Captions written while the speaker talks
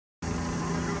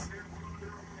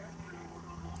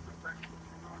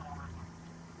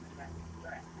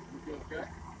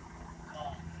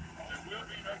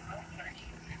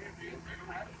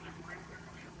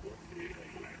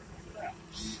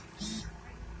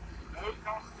those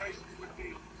consultations with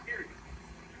them, period.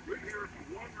 We're here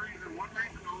for one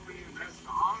reason only, and that's to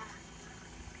honor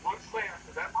what's left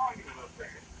of that monument up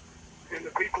there and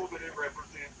the people that it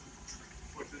represents,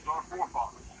 which is our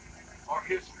forefathers, our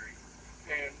history,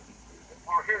 and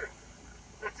our heritage.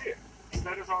 That's it.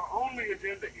 That is our only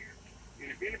agenda here. And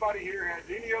if anybody here has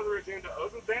any other agenda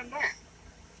other than that,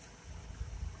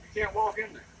 you can't walk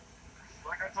in there.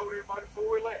 Like I told everybody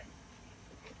before we left.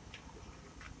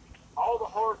 All the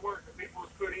hard work that people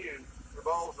have put in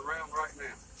revolves around right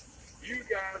now. You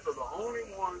guys are the only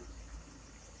ones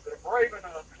that are brave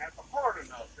enough and have the heart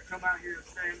enough to come out here and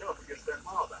stand up against that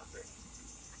mob out there.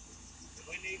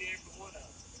 We need every one of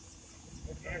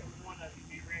them. Every one of you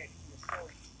be ready.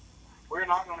 We're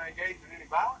not going to engage in any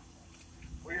violence.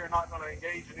 We are not going to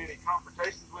engage in any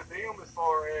confrontations with them as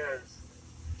far as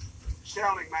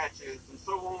shouting matches and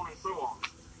so on and so on.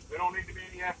 There don't need to be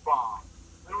any F-bombs.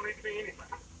 There don't need to be anything.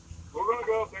 We're going to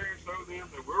go up there and show them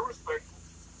that we're respectful,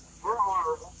 we're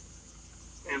honorable,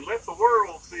 and let the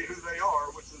world see who they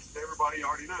are, which is everybody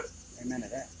already knows. Amen to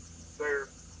that. They're,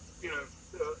 you know,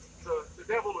 the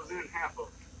devil is in half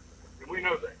of them, and we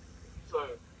know that. So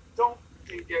don't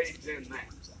engage in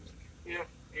that. If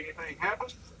anything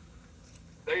happens,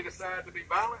 they decide to be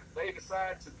violent, they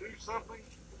decide to do something,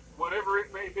 whatever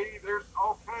it may be, there's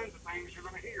all kinds of things you're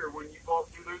going to hear when you walk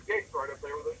through those gates right up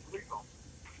there with those police officers.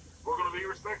 We're going to be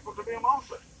respectful to them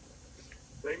also.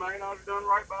 They may not have done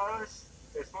right by us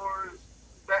as far as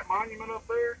that monument up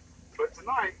there, but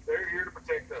tonight they're here to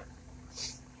protect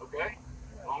us. Okay?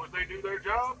 As long as they do their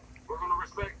job, we're going to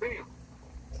respect them.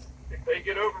 If they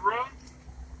get overrun,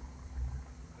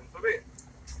 then so be it.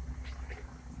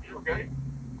 Okay?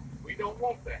 We don't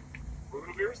want that. We're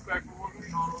going to be respectful, we're going to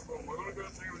be honorable, and we're going to go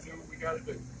up there and do what we got to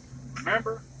do.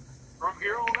 Remember, from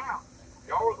here on out,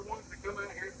 y'all are the ones that come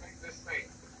out here and make this stand.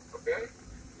 Okay?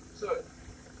 So,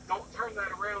 don't turn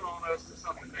that around on us to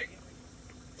something negative.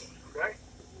 Okay?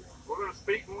 We're going to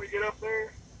speak when we get up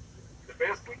there the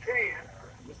best we can.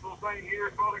 This little thing here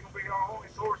is probably going to be our only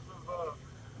source of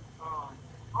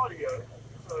audio.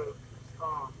 So,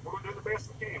 we're going to do the best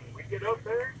we can. When we get up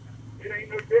there, it ain't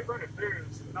no different if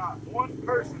there's not one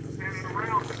person standing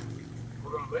around us.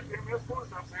 We're going to let them escort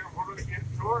us up there. We're going to get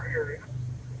into our area.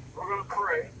 We're going to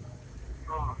pray.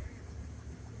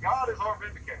 God is our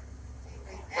vindicator.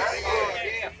 That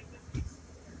is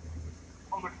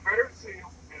on the Confederate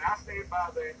seal, and I stand by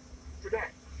that today.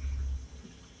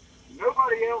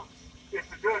 Nobody else is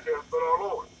to judge us but our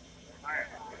Lord.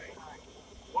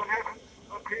 What happens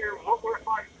up here, what we're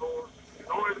fighting for, is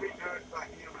only to be judged by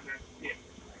Him, and that's it.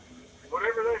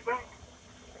 Whatever they think,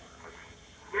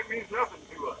 that means nothing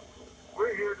to us.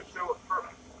 We're here to show a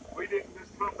purpose. We didn't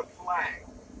just come to flag.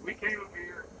 We came up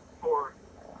here for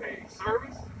a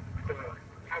service, to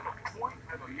have a point,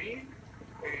 have a meaning,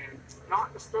 and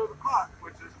not to stir the pot,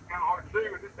 which is kind of hard to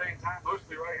do at this day and time,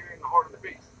 mostly right here in the heart of the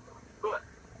beast. But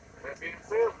that being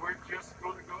said, we're just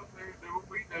going to go up there and do what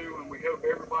we do, and we hope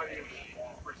everybody is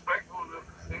respectful enough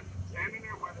to stand in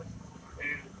there with us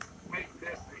and make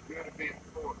this a good event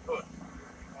for us,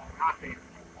 not them.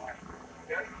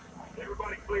 Okay?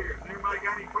 Everybody clear? Has everybody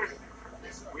got any questions?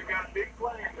 We've got a big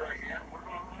flag right here. We're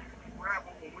going to grab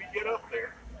them when we get up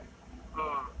there.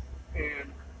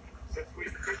 And since we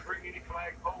couldn't bring any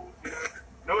flag poles, you know,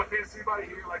 no offense to anybody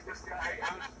here like this guy, hey, I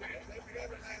understand.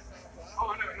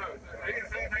 Oh, no. They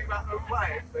didn't say anything about no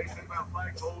flags. They said about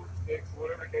flag poles, sticks,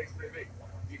 whatever the case may be.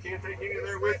 You can't take any of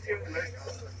there with you unless...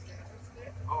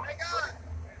 Oh, hey, guys,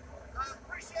 I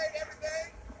appreciate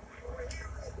everything. We're here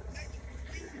to protect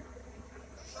you.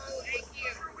 So, thank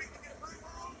you. We can get moved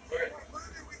on. Okay. We're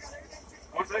moving. We got everything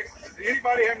fixed. 1 second. Does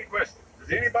anybody have any questions?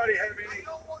 Does anybody have any...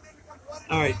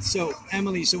 All right, so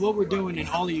Emily, so what we're doing, and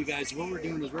all of you guys, what we're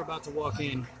doing is we're about to walk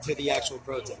in to the actual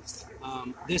protest.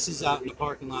 This is out in the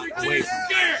parking lot away from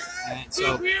it. And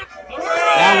so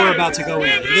now we're about to go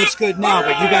in. It looks good now,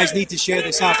 but you guys need to share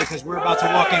this out because we're about to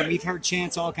walk in. We've heard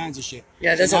chants, all kinds of shit.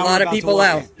 Yeah, there's a lot of people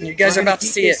out. And you guys are about to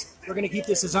see it. We're going to keep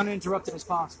this as uninterrupted as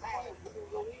possible.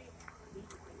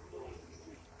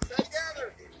 Stay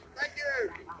together. Thank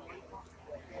you.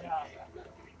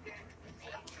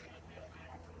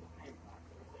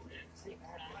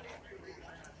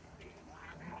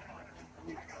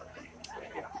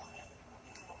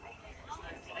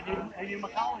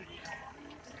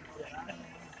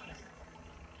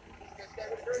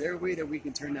 Is there a way that we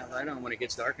can turn that light on when it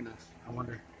gets dark enough? I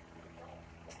wonder.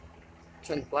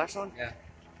 Turn the flash on? Yeah.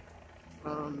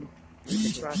 You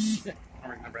can try. I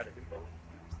don't remember how to do both.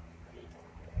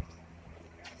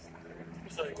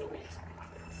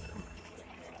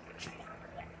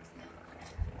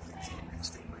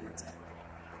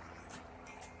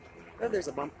 Oh, there's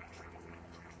a bump.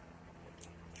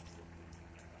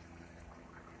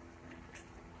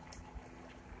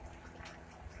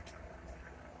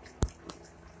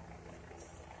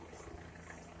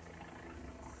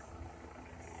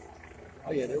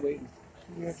 Oh yeah, they're waiting.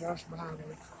 Yeah, Josh behind me.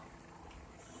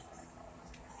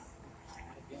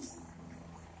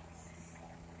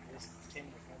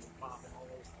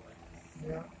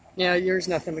 Yeah. Yeah, there's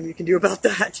nothing you can do about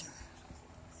that.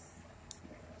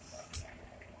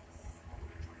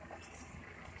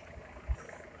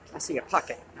 I see a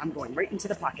pocket. I'm going right into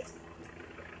the pocket.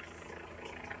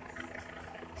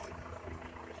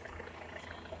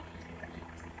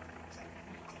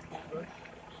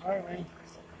 All right, man.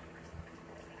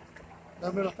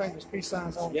 No middle fingers, peace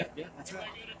signs on. Yep, yeah, that's right.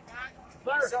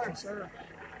 Sir. Sir.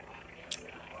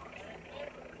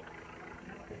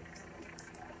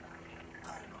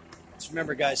 Just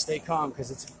remember, guys, stay calm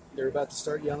because they're about to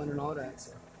start yelling and all that.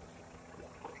 So.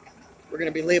 We're going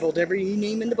to be labeled every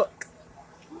name in the book.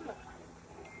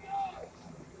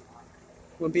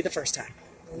 Wouldn't be the first time.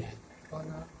 Why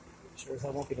not? Sure as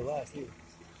hell won't be the last either.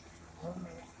 All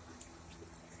right.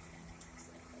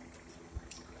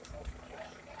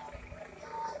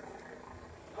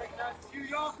 You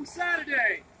y'all from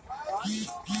Saturday.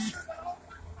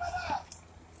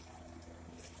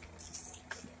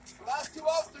 Last two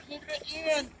officers need to get you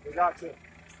in. We got to.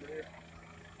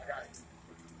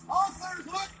 Officers,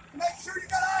 look, make sure you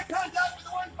got eye contact with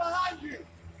the ones behind you.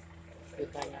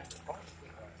 Spread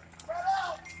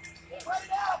out. Spread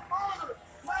it out further.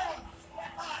 Land.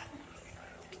 Get back.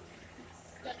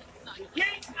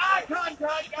 Keep eye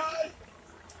contact, guys.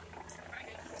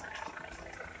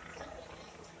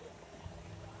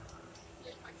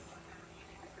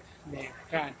 Man,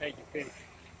 try and take your picture.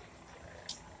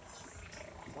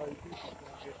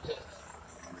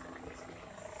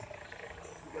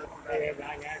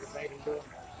 Everybody aggravating doing.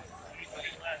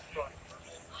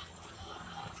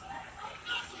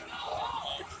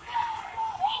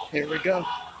 Here we go.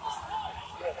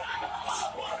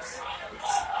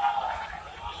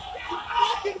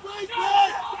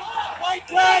 White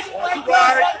flag! White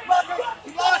flag!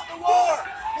 You lost the war!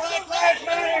 Black lives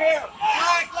matter here!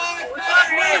 Black lives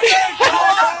matter here!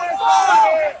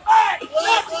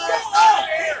 Black lives matter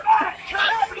here!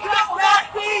 Black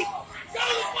feet! Go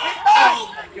the fuck home!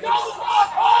 Go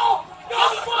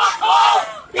the fuck home!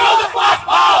 Go the fuck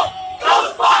home! Go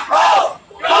the fuck home!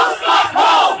 Go the fuck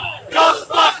home! Go the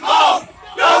fuck home!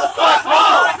 Go the fuck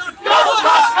home! Go the fuck home! Go the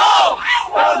fuck home!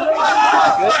 I'm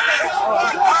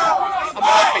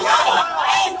laughing at that.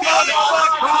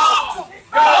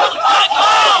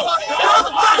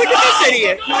 Look at this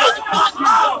idiot. Go the fuck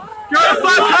home!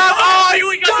 Oh, you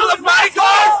got some little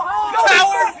bodyguards!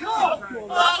 Cowards!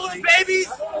 Oh, little babies!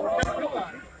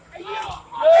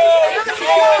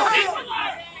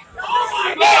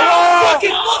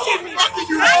 Fucking look at me!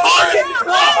 You look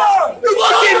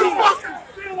at me!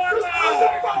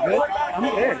 Good? I'm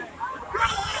good.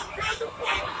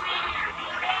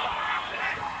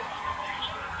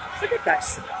 Look at that.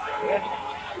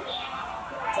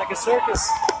 It's like a circus.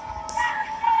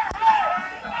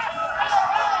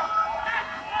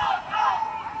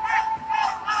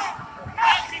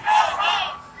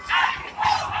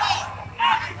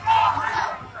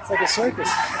 It's like a circus.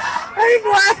 I'm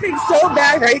laughing so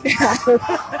bad right now.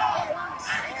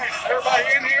 Everybody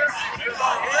in here?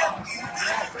 Everybody here?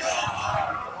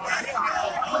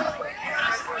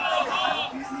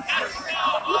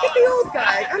 Look at the old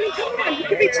guy. I mean, come on. He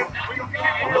could be. We're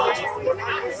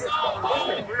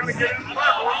going to get in the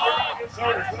level. We're going to get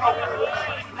started.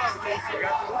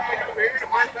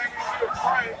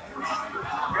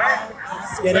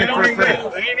 Let's get in for a prayer.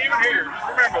 They ain't even here.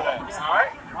 Remember that. All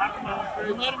right?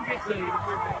 Let them get saved.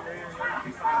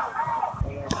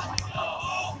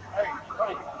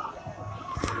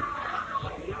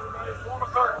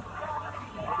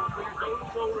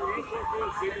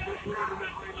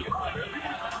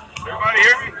 Everybody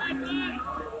hear me?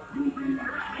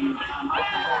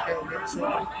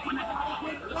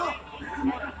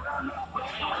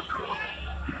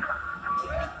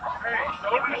 Hey,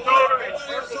 shoulder to shoulder and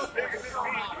circle as big as it can.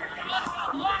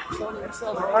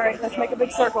 All right, let's make a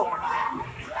big circle.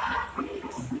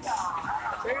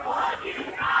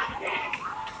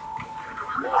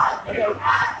 Okay,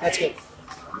 that's good.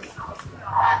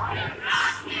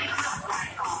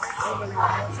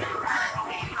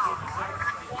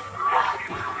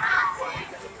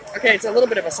 Okay, it's a little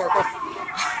bit of a circle.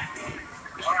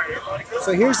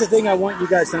 So here's the thing I want you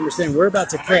guys to understand. We're about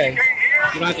to pray.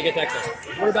 You don't have to get that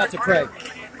close. We're about to pray.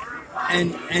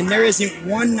 And there isn't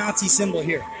one Nazi symbol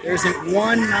here. There isn't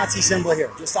one Nazi symbol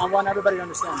here. Just I want everybody to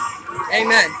understand that.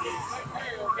 Amen.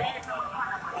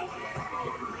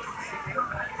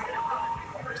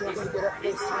 No, we're good.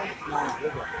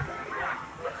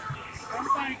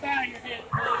 Everybody bow your head,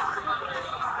 please.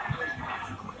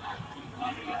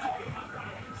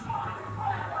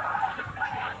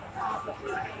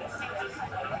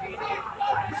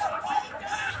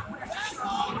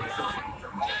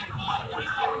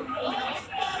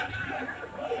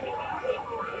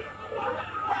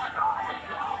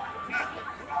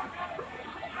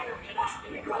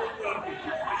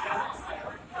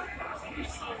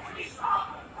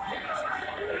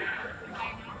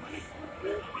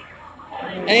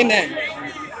 Amen.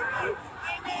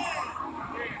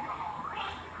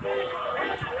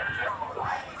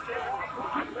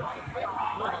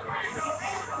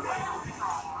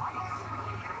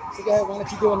 So go ahead, why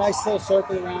don't you do a nice little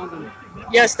circle around and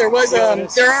Yes, there was.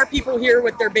 There are people here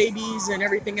with their babies and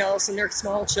everything else, and their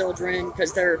small children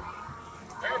because they're.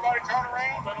 Everybody turn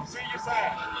around, let them see your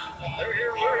side. They're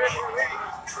here, we're here for a reason.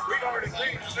 We've already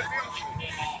seen the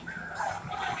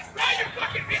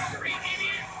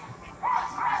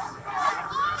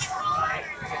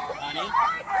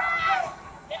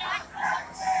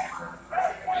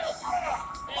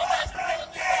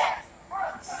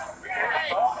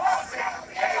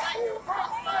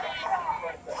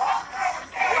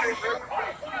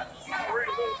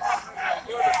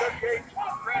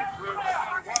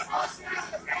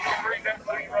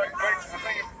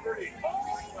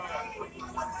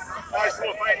nice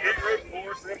little thing to hit root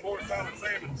for us, then boys found the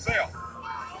same himself.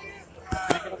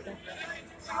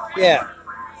 yeah.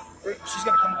 She's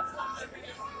gonna come up.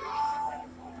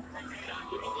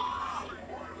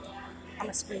 I'm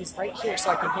gonna squeeze right here so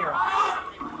I can hear them.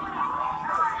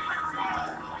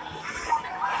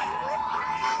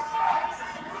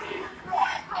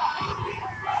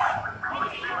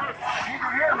 You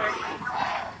can hear me.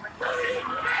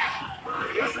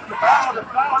 This is the battle of the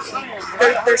Palestinians.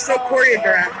 They're so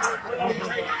choreographed.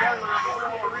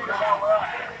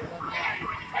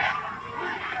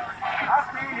 I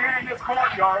stand here in this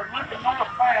courtyard looking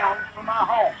northbound from my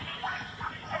home.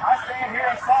 I stand here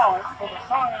in silence for the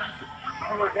sons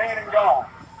who are dead and gone.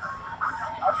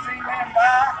 I've seen men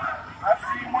die. I've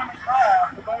seen women cry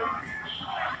for those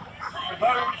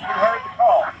who heard the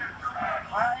call.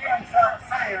 I am Silent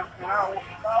Sam, and I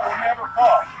will never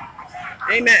fall.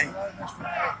 Amen.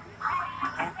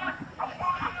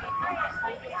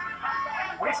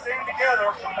 We stand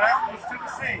together from mountains to the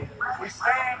sea. We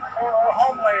stand for our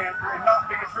homeland and not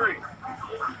bigotry.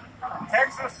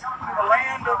 Texas to the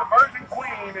land of the Virgin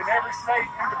Queen and every state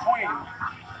in between.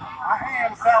 I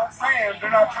am Silent Sam, do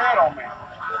not tread on me.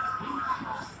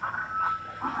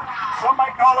 Some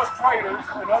may call us traitors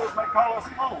and others may call us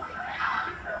fools.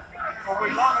 For we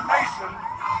love a nation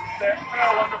that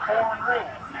fell under foreign rule.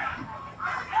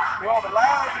 Through all the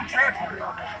lies and treachery,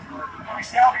 we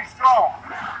shall be strong.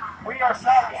 We are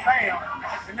Silent Sam,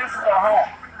 and this is our home.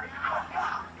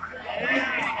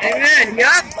 Amen.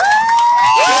 Yup.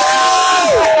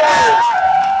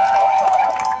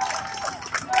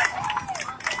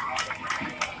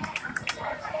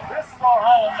 This is our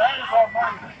home. That is our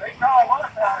monument. They call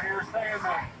us out here saying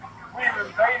that we've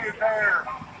invaded their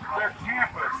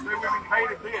campus, that we've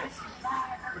invaded this.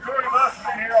 The majority of us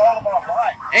have been here all of our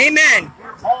life. Amen. We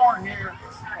were born here,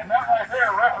 and that right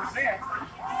there represents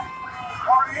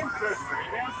our ancestry.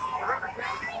 It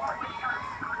represents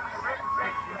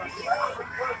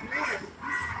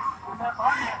that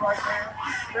monument right there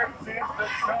represents the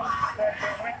sons that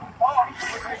went and fought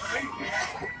what they believed in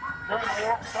during the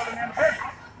war for Southern independence.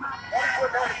 That is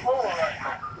what that is for right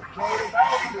now.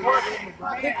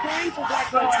 They're crying for Black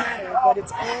Lives Matter, but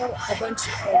it's all a bunch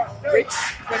of rich,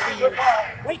 preppy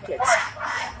white kids.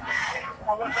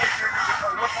 Or what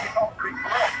they call big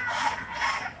corrupt.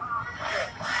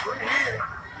 We're here.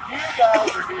 You guys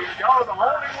are here. Y'all are the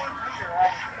only ones here.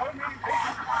 So many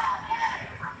people.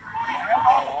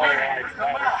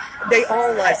 They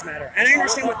all lives matter. And I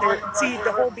understand what they're... See,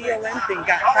 the whole BLM thing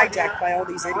got hijacked by all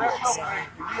these idiots.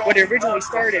 What it originally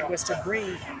started was to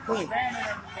bring clean.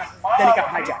 Then it got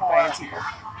hijacked by Antifa.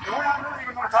 We're not really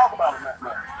even going to talk about them that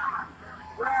much.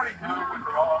 We're already doing what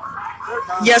they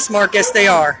are. Yes, Marcus, they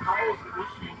are.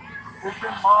 There's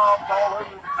been mobs all over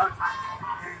the country.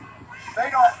 They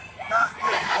don't not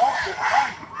just want this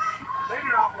country. They do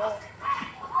not want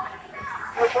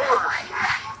the border.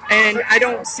 And I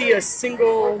don't see a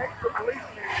single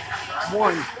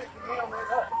one.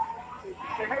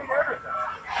 They hate everything.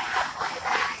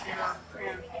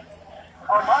 And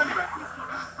our monument is one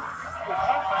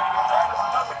thing, and that is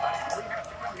another thing. We have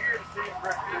to come here to see it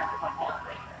represented.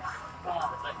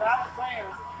 Silent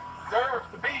Sam deserves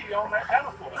to be on that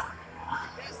pedestal.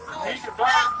 He deserves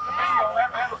to be on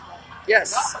that pedestal.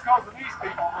 Yes. Not because of these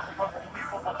people, but because of the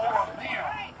people before them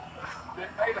that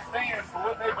made a stand for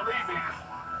what they believe in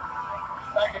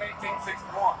back in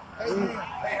 1861.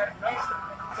 They had no,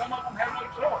 some of them had no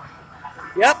choice.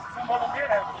 Yep. Some of them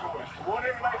did have a choice. But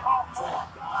whatever they fought for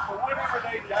whatever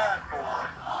they died for,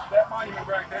 that monument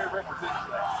right there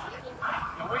represents that.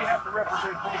 And we have to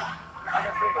represent them. Like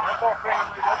I said, that's our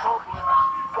family, that's our blood,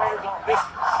 players on this.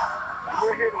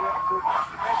 We're here to represent them.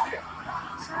 That's it.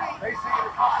 They see it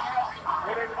as something else.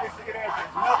 Whatever they see it as,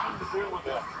 has nothing to do with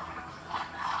us.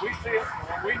 We see it,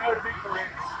 and we know to be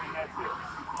correct, and that's it.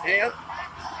 Yep.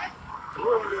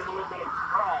 we're in a little bit of a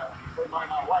surprise. They might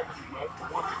not like it too much,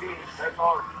 but once again, that's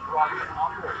our right in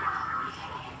operation.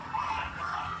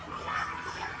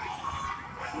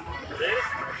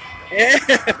 Yeah.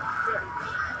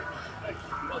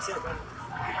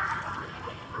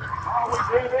 How we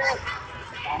do this,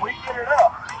 when we get it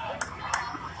up,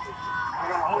 we're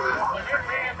going to hold it up. When your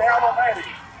hand down on that end,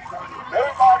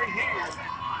 nobody here.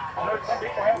 I know some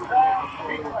people have time, some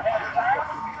people have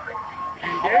time.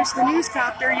 And there's the news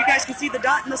copter. You guys can see the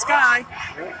dot in the sky.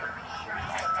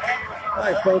 All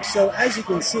right, folks, so as you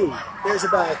can see, there's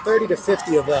about 30 to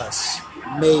 50 of us,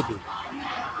 maybe.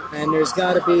 And there's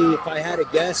got to be, if I had to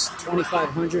guess,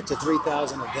 2,500 to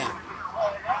 3,000 of them.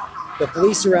 The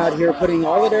police are out here putting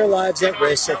all of their lives at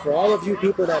risk, so for all of you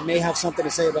people that may have something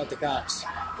to say about the cops,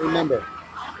 remember,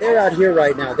 they're out here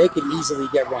right now. They could easily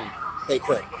get run. They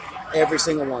could. Every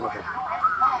single one of them.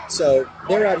 So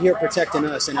they're out here protecting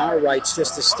us and our rights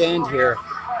just to stand here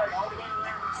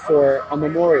for a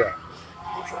memorial.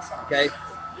 Okay?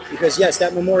 Because yes,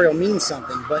 that memorial means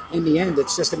something, but in the end,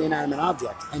 it's just an inanimate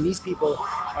object. And these people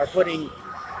are putting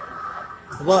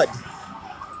blood.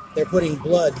 They're putting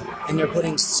blood and they're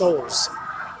putting souls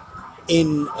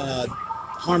in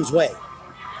harm's way.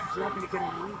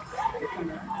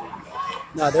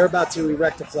 No, they're about to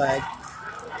erect a flag.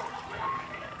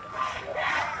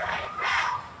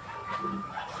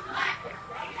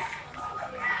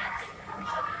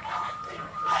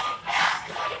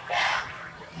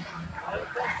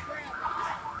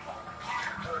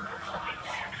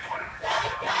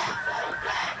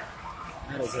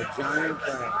 That is a giant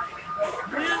flag.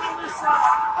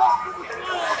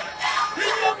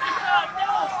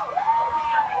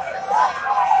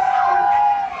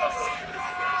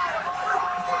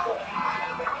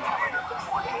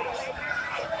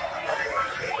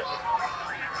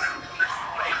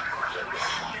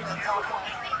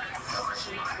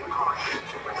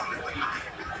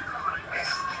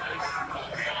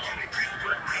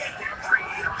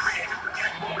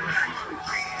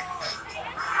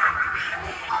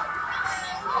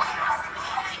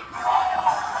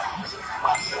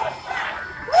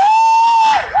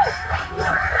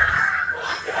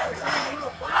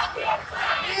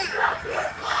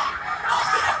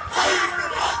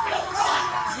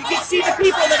 You can see the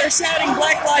people that are shouting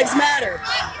Black Lives Matter.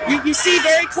 You see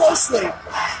very closely.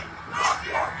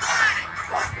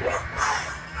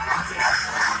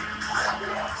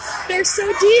 They're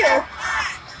so dear.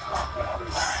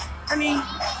 I mean,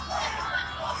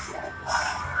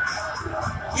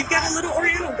 you've got a little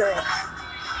Oriental girl.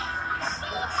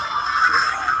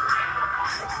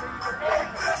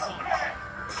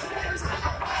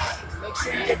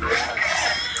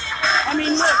 I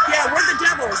mean, look, yeah, we're the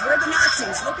devils, we're the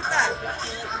Nazis, look at that.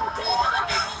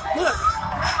 Look,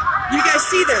 you guys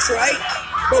see this, right?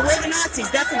 But we're the Nazis,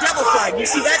 that's a devil flag. You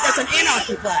see that? That's an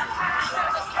anarchy flag.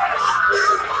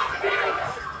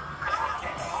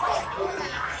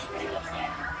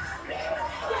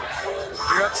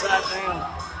 You're upside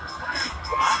down.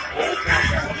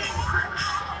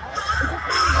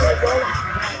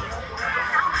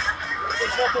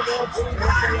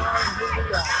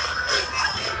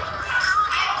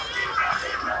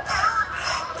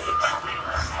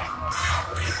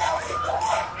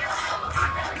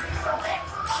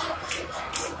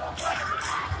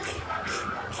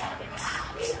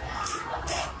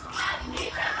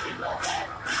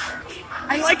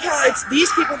 I like how it's these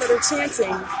people that are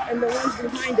chanting and the ones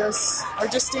behind us are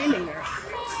just standing there,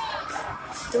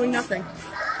 doing nothing.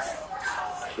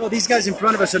 Well, these guys in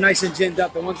front of us are nice and ginned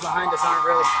up. The ones behind us aren't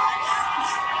really.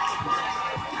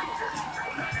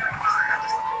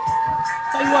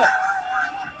 Tell you what,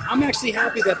 I'm actually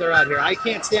happy that they're out here. I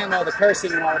can't stand all the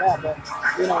cursing and all that, but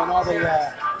you know, and all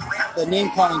the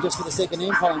name calling just for the sake of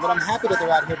name calling. But I'm happy that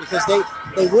they're out here because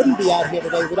they wouldn't be out here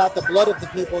today without the blood of the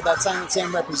people that Silent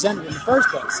Sam represented in the first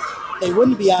place. They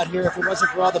wouldn't be out here if it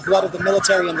wasn't for all the blood of the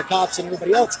military and the cops and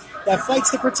everybody else that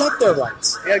fights to protect their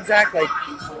rights. Yeah, exactly.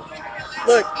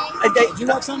 Look, Do you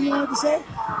have something you wanted to say?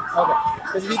 Okay.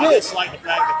 Because if you I did, just like the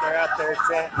fact that they're out there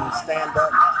chanting and stand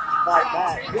up, fight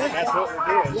back. That's what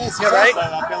we're doing. yes, Yeah, right? So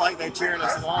I feel like they're cheering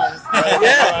us along.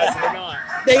 Yeah. We're not.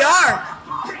 they are.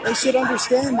 they should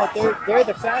understand that they're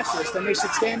the fascists and they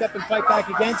should stand up and fight back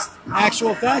against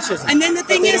actual fascism. And then the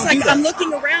thing But they is, don't do like, that. I'm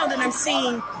looking around and I'm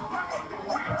seeing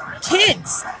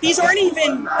kids. These aren't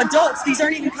even adults. These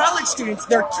aren't even college students.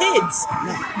 They're kids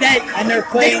that And they're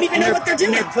playing, they don't even know what they're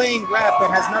doing. And they're playing rap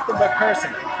that has nothing but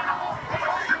cursing.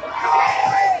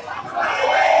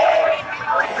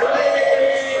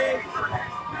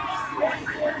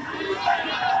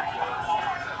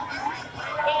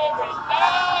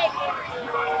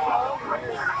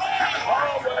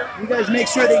 You guys guys make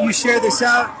sure that you share this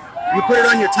out. You put it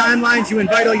on your timelines. You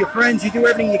invite all your friends. You do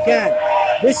everything you can.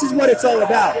 This is what it's all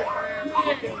about.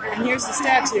 And here's the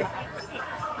statue.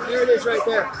 There it is right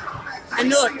there. And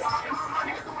look,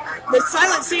 the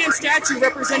Silent Sam statue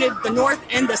represented the North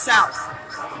and the South.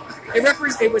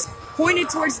 It was pointed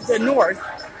towards the North,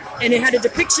 and it had a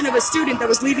depiction of a student that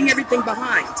was leaving everything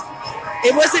behind.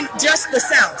 It wasn't just the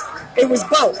South. It was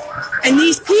both. And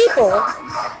these people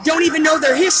don't even know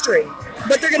their history,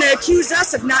 but they're going to accuse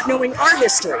us of not knowing our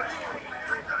history.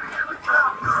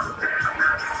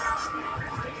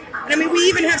 And I mean, we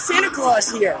even have Santa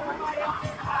Claus here.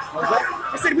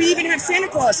 I said we even have Santa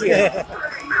Claus here.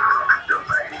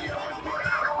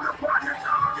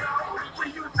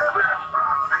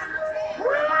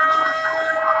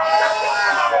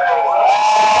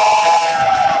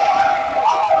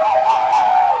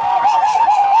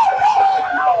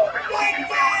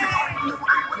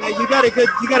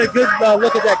 You got a good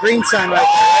look at that green sign right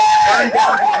there, right? Burn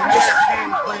down the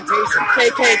American plantation.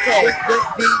 KKK.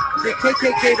 The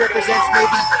KKK represents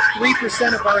maybe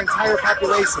 3% of our entire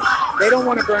population. They don't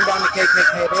want to burn down the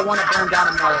KKK. They want to burn down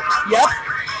America. Yep.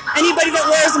 Anybody that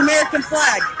wears an American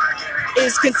flag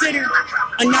is considered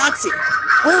a Nazi.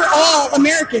 We're all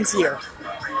Americans here.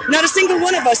 Not a single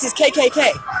one of us is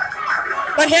KKK.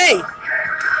 But hey,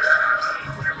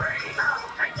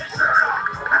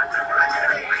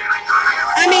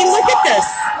 I mean, look at this.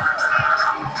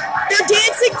 They're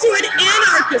dancing to an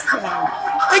anarchist song.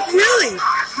 Like, really?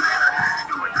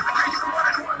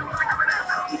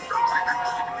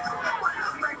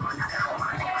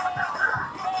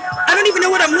 I don't even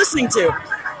know what I'm listening to.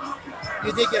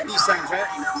 You did get these signs, right?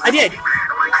 I did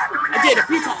a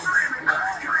few times.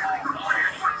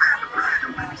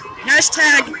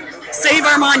 Hashtag save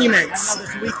our monuments. Now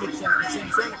this week it's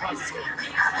Santa Claus is here.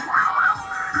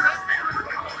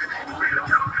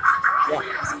 Yeah.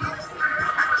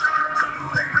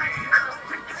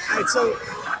 All right,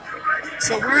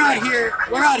 so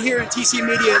we're out here at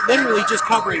T.C.Media, literally just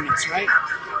covering this, right?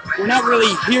 We're not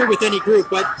really here with any group,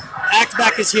 but Act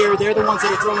Back is here. They're the ones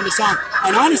that are throwing this on.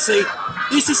 And honestly,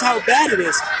 this is how bad it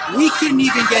is. We couldn't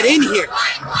even get in here.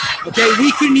 Okay,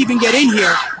 we couldn't even get in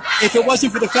here if it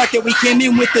wasn't for the fact that we came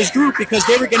in with this group because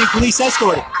they were getting police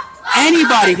escorted.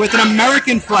 Anybody with an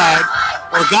American flag,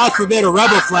 or God forbid, a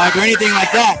rebel flag, or anything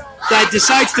like that, that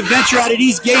decides to venture out of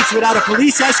these gates without a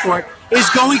police escort is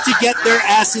going to get their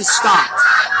asses stomped.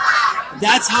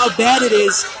 That's how bad it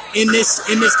is in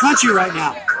this country right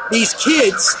now. These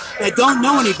kids that don't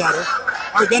know any better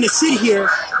are going to sit here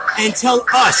and tell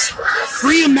us,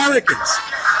 free Americans,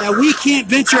 that we can't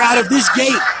venture out of this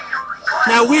gate.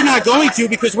 Now, we're not going to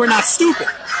because we're not stupid.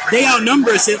 They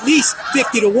outnumber us at least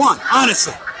 50-1,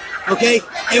 honestly. Okay?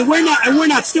 And we're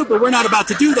not stupid. We're not about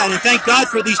to do that. And thank God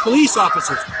for these police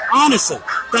officers. Honestly,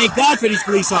 thank God for these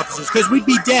police officers, because we'd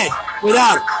be dead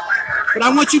without it. But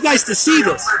I want you guys to see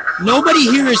this. Nobody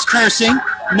here is cursing.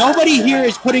 Nobody here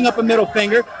is putting up a middle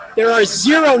finger. There are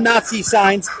 0 Nazi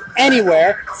signs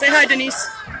anywhere. Say hi, Denise.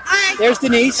 Hi. There's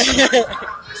Denise.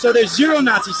 So there's 0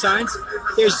 Nazi signs.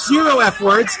 There's 0 F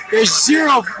words. There's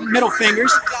 0 middle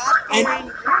fingers.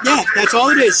 And yeah, that's all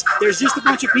it is. There's just a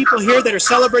bunch of people here that are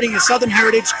celebrating the Southern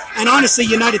heritage and honestly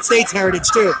United States heritage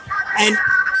too. And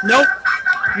nope,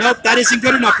 that isn't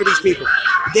good enough for these people.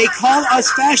 They call us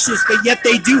fascists, but yet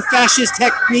they do fascist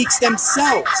techniques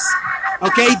themselves.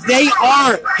 Okay, they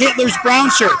are Hitler's brown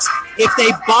shirts. If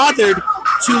they bothered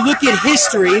to look at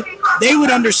history, they would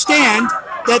understand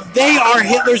that they are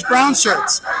Hitler's brown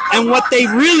shirts. And what they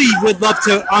really would love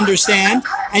to understand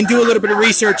and do a little bit of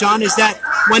research on is that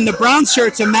when the brown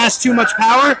shirts amassed too much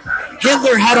power,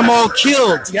 Hitler had them all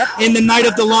killed in the Night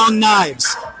of the Long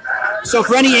Knives. So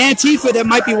for any Antifa that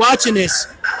might be watching this,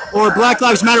 or Black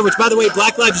Lives Matter, which by the way,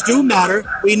 Black lives do matter.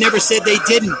 We never said they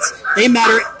didn't. They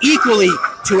matter equally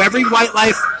to every white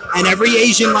life and every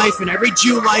Asian life and every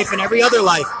Jew life and every other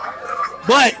life.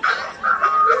 But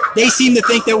they seem to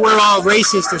think that we're all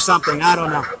racist or something. I don't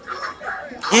know.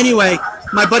 Anyway,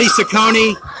 my buddy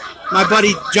Saccone, my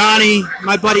buddy Johnny,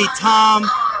 my buddy Tom,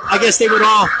 I guess they would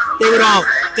all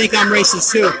think I'm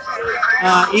racist too.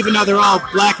 Even though they're all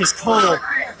black as coal.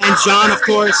 And John, of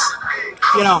course.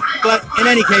 You know, but in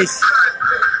any case,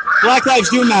 Black lives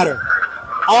do matter.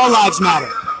 All lives matter.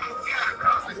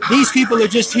 These people are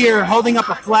just here holding up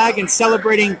a flag and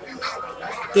celebrating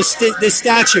this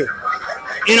statue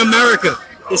in America.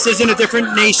 This isn't a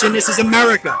different nation. This is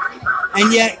America.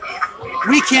 And yet,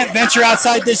 we can't venture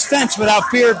outside this fence without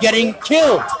fear of getting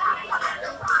killed.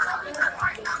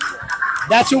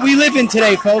 That's what we live in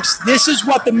today, folks. This is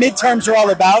what the midterms are all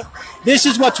about. This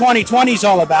is what 2020 is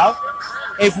all about.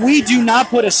 If we do not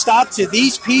put a stop to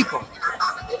these people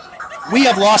We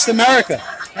have lost America.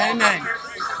 Amen.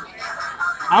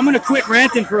 I'm going to quit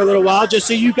ranting for a little while just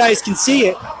so you guys can see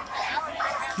it.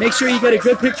 Make sure you get a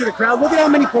good picture of the crowd. Look at how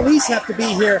many police have to be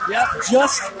here. Yep.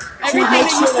 Just to Everything make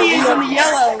that you sure see is that in the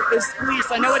yellow is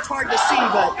police. I know it's hard to see,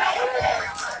 but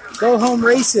go home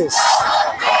racist.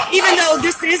 even though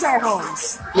this is our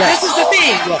homes, Yes. this is the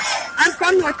thing. Yes. I'm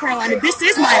from North Carolina. This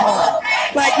is my home,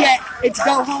 but yet it's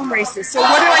go home racist. So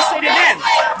what do I say to them?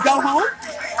 Go home?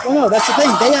 Well, no, that's the thing.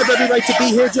 They have every right to be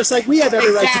here just like we have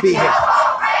every right to be here.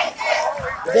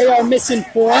 They are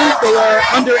misinformed. They are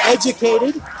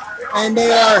undereducated. And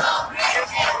they are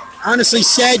honestly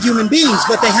sad human beings,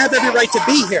 but they have every right to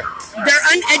be here. They're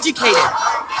uneducated.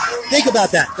 Think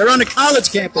about that. They're on a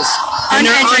college campus and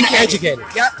they're uneducated.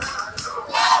 Yep.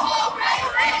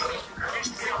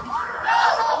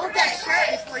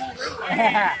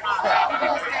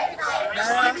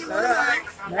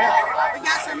 We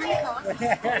got so many colors.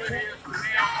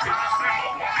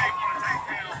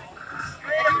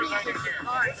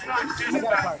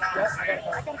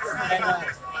 And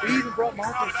we even brought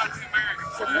markers.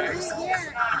 Yeah,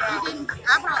 you didn't.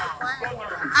 I brought the flag.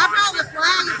 I brought the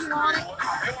flag if you want it.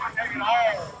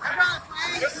 I brought the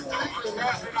flag if you want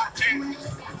it.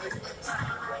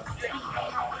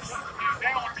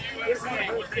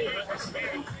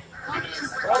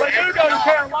 Well, they do go to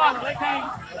Carolina.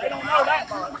 They don't know that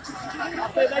much.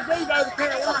 I said they do go to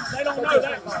Carolina. They don't know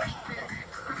that much.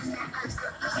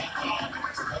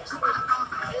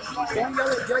 Don't yell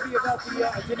at Debbie about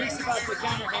Denise about the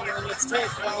camera handling its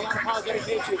tape on the UnApologetic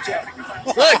Patriot Show.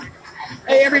 Look.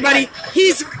 Hey everybody,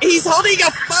 he's holding a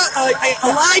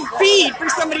live feed for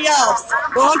somebody else.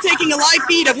 Well, I'm taking a live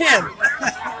feed of him.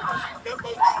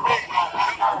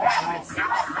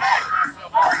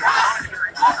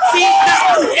 See,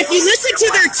 if you listen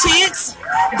to their chants,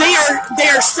 they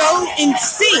are so in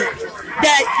sync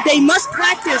that they must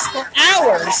practice for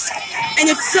hours, and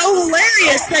it's so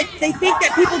hilarious that they think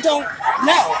that people don't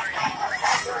know.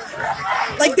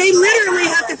 Like they literally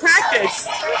have to practice.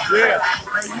 Yeah.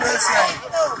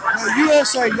 No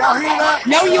USA. Y'all hear that?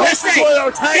 No USA. That's what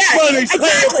our tax money's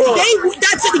exactly. paying for.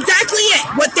 That's exactly it.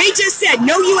 What they just said.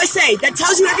 No USA. That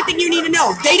tells you everything you need to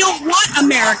know. They don't want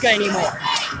America anymore.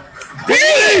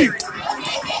 Period.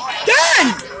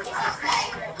 Done.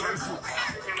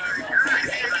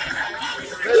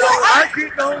 I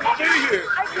keep going to do here.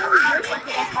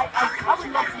 I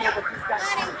would love to know what these guys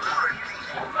do.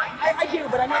 I do,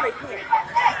 but I know they can't.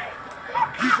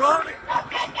 You got it?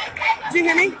 Do you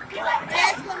hear me?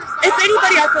 If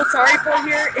anybody I feel sorry for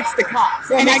here, it's the cops.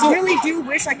 And I really do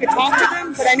wish I could talk to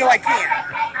them, but I know I can't.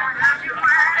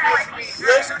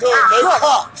 Listen to them, no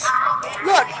cops.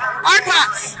 Look, our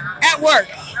cops at work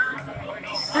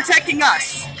protecting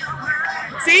us.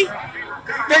 See?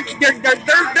 They're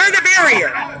the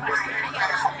barrier.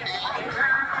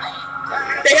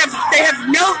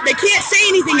 They can't say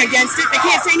anything against it. They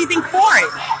can't say anything for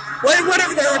it.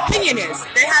 Whatever their opinion is,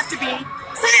 they have to be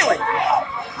silent.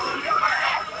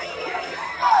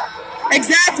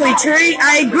 Exactly, Tree.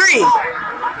 I agree.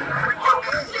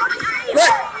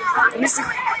 Look, let me see.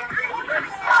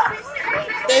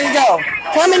 There you go.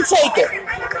 Come and take it.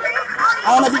 I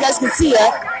don't know if you guys can see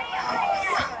that.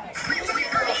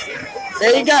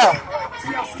 There you go.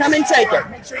 Come and take it.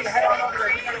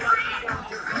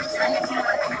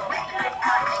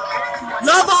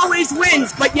 Love always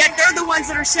wins, but yet they're the ones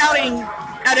that are shouting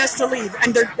at us to leave,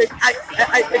 and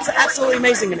it's absolutely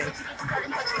amazing to me.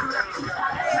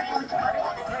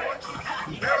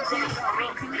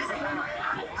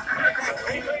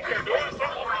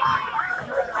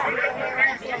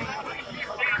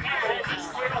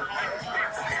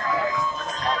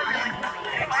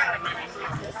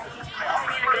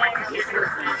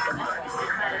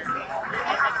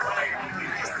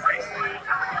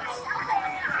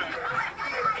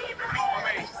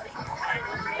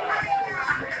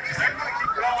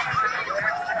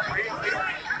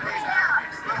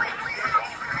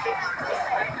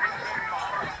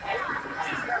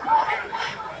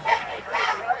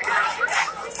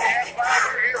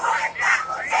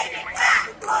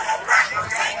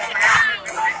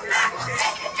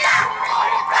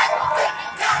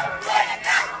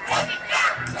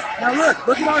 Now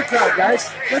look at our crowd,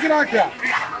 guys. Look at our crowd.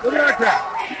 Look at our crowd.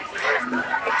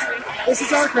 This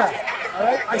is our crowd, all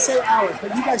right? I say ours,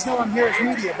 but you guys know I'm here as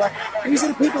media, but these are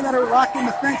the people that are locked in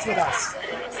the fence with us.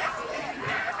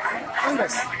 Look at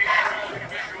us.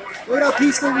 Look at how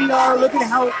peaceful we are. Look at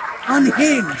how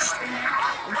unhinged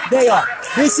they are.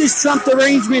 This is Trump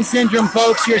derangement syndrome,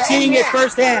 folks. You're seeing it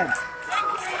firsthand.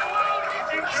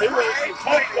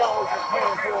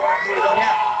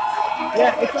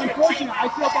 Yeah, it's unfortunate. I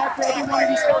feel bad for every one of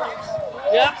these folks.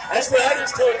 Yeah. That's what I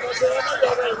just told him. I said, I know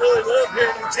y'all gotta really love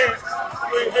hearing them chant.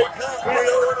 We hate cops. We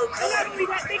don't want no cops.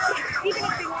 They can't, even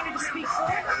if they wanted to speak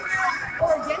for it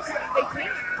or against it, they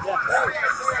can't.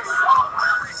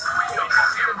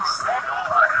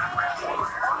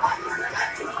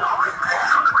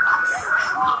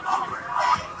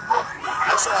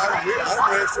 That's why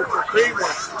I'm registered for FEMA,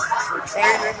 for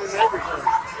training and everything.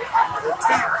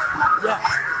 Yeah,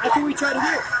 that's what we try to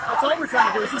do. That's all we're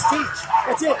trying to do is just teach.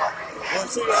 That's it. Well,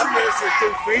 see, I'm registered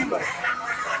through FEMA.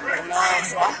 And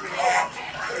so I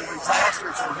can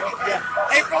disasters and help.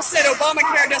 Yeah. April said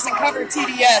Obamacare doesn't cover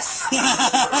TDS.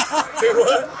 Do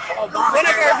what? One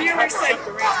of our viewers said,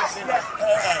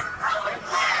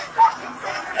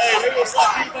 Hey, they're just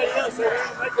like anybody else. They want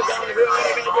to make a dollar bill.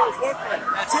 All they got to do is work for it.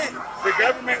 That's it. The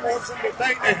government wants them to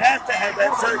think they have to have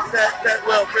that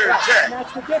welfare check. And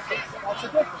that's the difference. That's the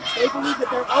difference. They believe that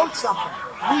they're owed something.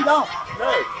 We don't.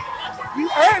 No. you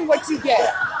earn what you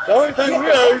get. The only thing we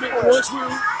owed once we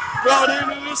were brought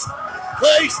into this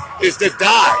place is to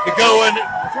die, to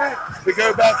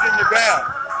go back in the ground.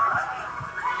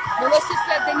 Melissa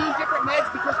said they need different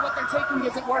meds because what they're taking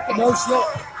isn't working. No shit.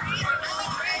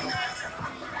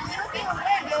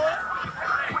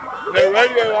 No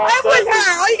radio out I'm with there.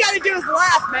 her. All you gotta do is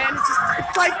laugh, man.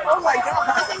 It's like, oh my god.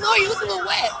 I said, no, you look a little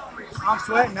wet. I'm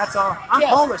sweating, that's all. I'm Yeah.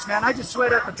 Polish, man. I just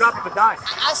sweat at the drop of a dime.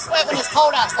 I sweat when it's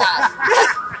cold outside.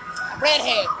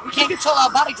 Redhead. We can't control our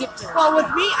body temperature. Well, with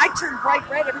me, I turn bright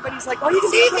red. Everybody's like, oh, you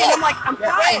can see it. I'm like, I'm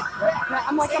fine.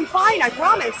 I'm like, I'm fine. I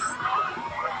promise.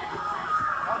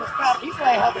 He's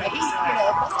way helping. He's,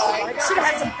 that's all right. Should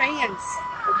have had some fans.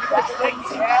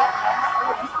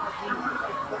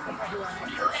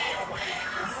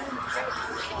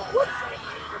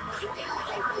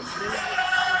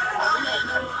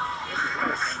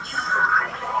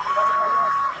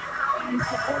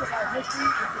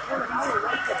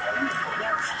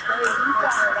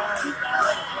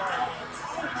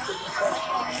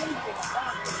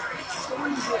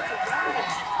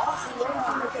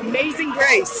 Amazing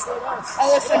Grace.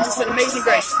 Oh, listen, just an Amazing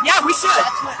Grace. Yeah, we should.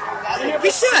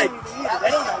 We should.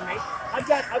 They don't know me. I've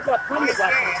got plenty of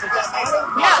black friends. Does that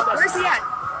matter? Yeah, where's he at?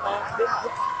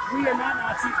 We are not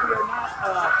Nazis. We are not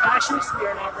fascists. We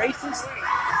are not racist.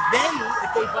 They,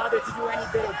 if they bother to do any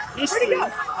bit of history,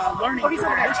 learning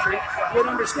about history, would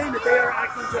understand that they are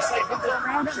acting just like Hitler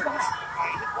around us.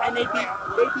 And they'd be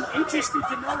interested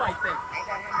to know, I think,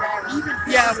 that even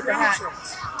With the hat.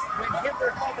 when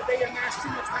Hitler thought that they amassed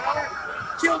too much power,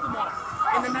 killed them all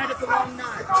in the night of the long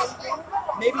knives.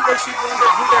 Maybe they should wonder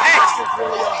who their masters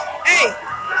really are. Hey,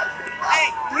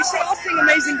 we should all sing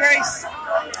Amazing Grace.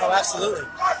 Oh, absolutely.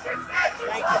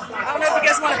 I don't know if you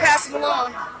guys want to pass it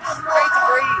along. Great to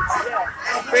breeze.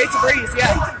 Great to breeze,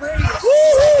 yeah. Woo!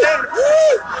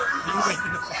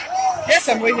 Yes,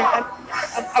 I'm waiting.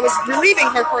 I was relieving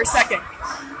her for a second.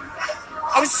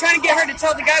 I was trying to get her to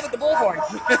tell the guy with the bullhorn.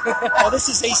 Oh, this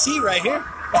is AC right here.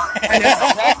 I know,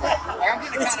 exactly. I'm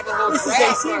getting kind of a little This is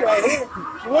AC right here.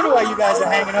 I wonder why you guys are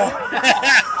hanging on.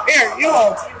 Here, you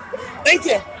hold. Thank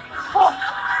you.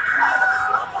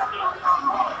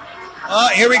 Oh,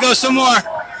 here we go, some more.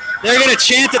 They're going to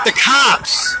chant at the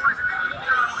cops.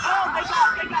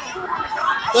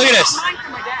 Look at this.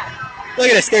 Look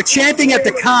at this. They're chanting at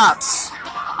the cops.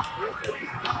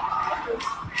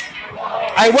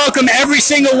 I welcome every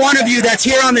single one of you that's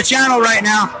here on the channel right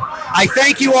now. I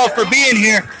thank you all for being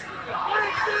here.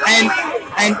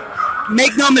 And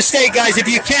make no mistake, guys, if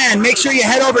you can, make sure you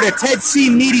head over to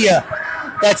T.C.Media.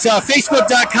 That's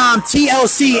Facebook.com,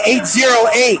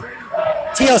 TLC808.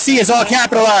 TLC is all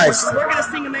capitalized. We're going to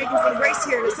sing Amazing Grace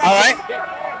here in a second. All right?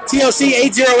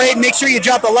 TLC808, make sure you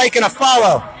drop a like and a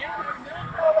follow.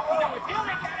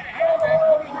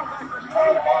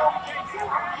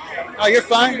 Oh, you're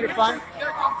fine. You're fine.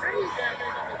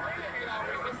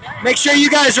 Make sure you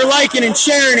guys are liking and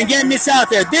sharing and getting this out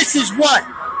there. This is what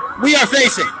we are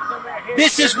facing.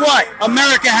 This is what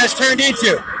America has turned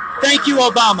into. Thank you,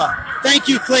 Obama. Thank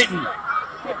you, Clinton.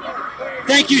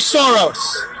 Thank you, Soros.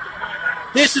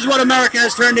 This is what America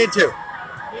has turned into.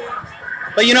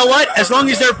 But you know what? As long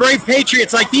as they're brave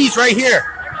patriots like these right here,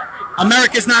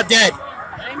 America's not dead.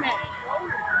 Amen.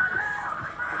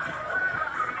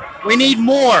 We need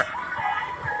more.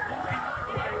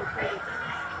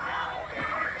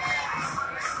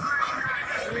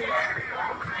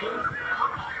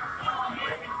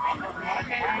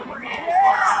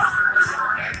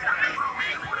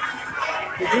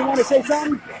 Did you want to say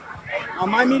something on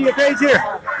my media page here?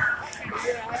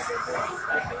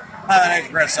 Hi, my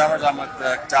name's Brett Summers. I'm with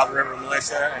the Catawba River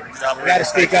Militia. And Catawba You got to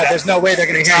speak up. There's no way they're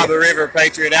going to hear Catawba you. River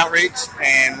Patriot Outreach,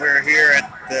 and we're here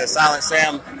at the Silent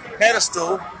Sam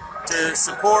pedestal to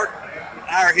support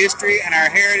our history and our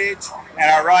heritage and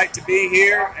our right to be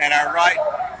here and our right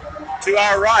to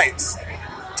our rights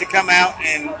to come out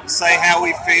and say how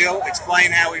we feel,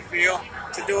 explain how we feel,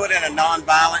 to do it in a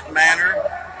nonviolent manner,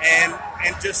 and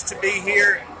just to be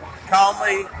here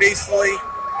calmly, peacefully,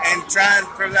 and try and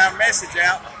put our message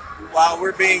out while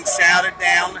we're being shouted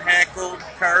down, heckled,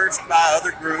 cursed by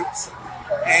other groups.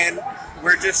 And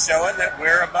we're just showing that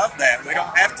we're above that. We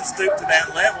don't have to stoop to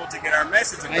that level to get our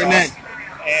message across. Amen.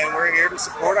 And we're here to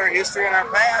support our history and our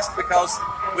past, because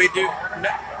we do,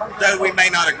 though we may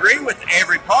not agree with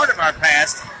every part of our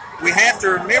past, we have to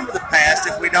remember the past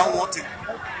if we don't want to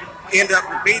end up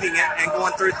repeating it and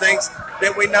going through things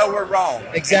that we know were wrong.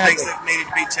 Exactly. And things that needed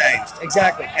to be changed.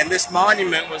 Exactly. And this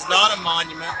monument was not a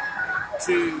monument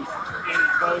to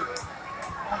invoke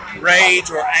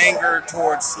rage or anger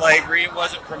towards slavery. It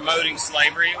wasn't promoting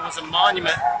slavery. It was a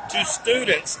monument to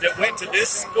students that went to this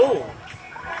school,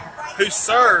 who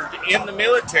served in the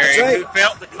military, That's right. who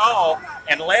felt the call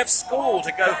and left school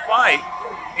to go fight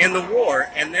in the war.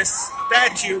 And this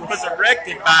statue was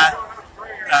erected by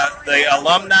the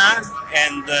alumni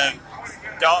and the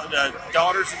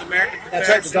Daughters of the American Confederacy. That's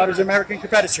right, the Daughters of the American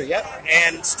Confederacy, yep.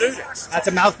 And students. That's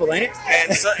a mouthful, ain't it?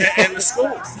 And, so, and the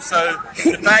school. So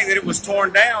the fact that it was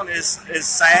torn down is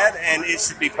sad, and it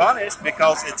should be punished,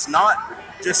 because it's not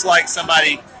just like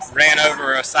somebody ran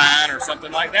over a sign or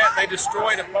something like that. They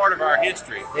destroyed a part of our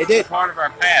history. They did. A part of our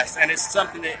past, and it's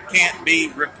something that can't be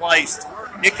replaced.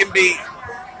 It can be,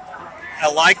 a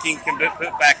liking can be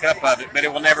put back up of it, but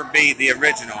it will never be the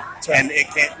original. Right. And it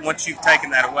can't. Once you've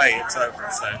taken that away, it's over.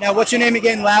 So. Now, what's your name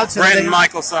again, loud? So Brendan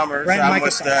Michael Summers. Brendan I'm Michael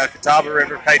with Summers. the Catawba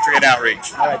River Patriot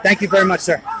Outreach. All right, thank you very much,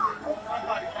 sir.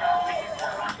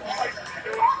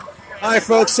 All right,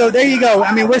 folks, so there you go.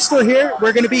 I mean, we're still here.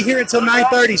 We're going to be here until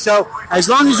 9:30, so as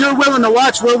long as you're willing to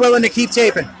watch, we're willing to keep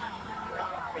taping.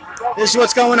 This is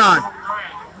what's going on.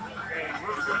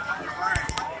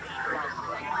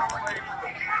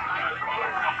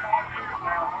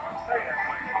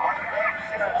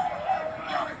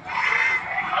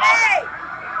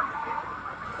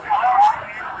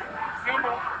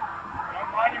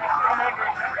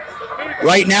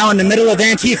 Right now in the middle of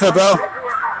Antifa, bro.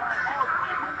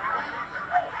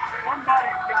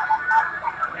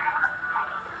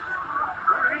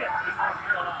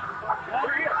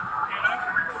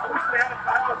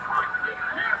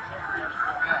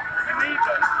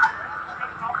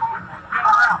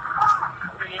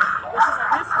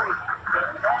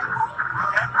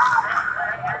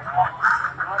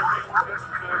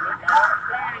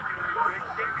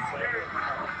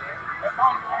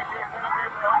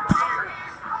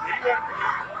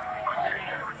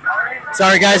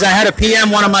 Sorry, guys, I had to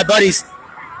PM one of my buddies.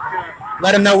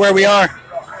 Let him know where we are.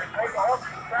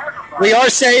 We are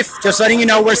safe. Just letting you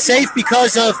know, we're safe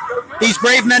because of these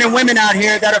brave men and women out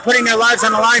here that are putting their lives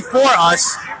on the line for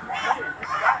us.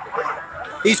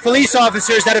 These police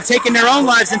officers that have taken their own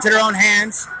lives into their own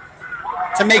hands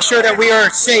to make sure that we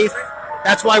are safe.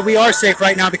 That's why we are safe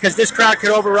right now, because this crowd could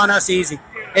overrun us easy.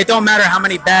 It don't matter how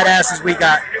many badasses we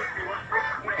got.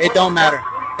 It don't matter.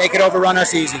 They could overrun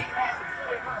us easy.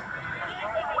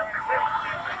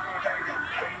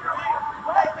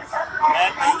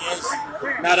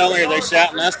 Not only are they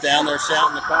shouting us down, they're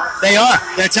shouting the cops. They are.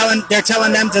 They're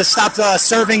telling them to stop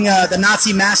serving the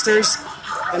Nazi masters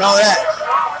and all that.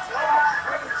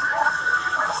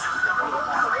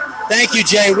 Thank you,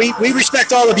 Jay. We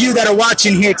respect all of you that are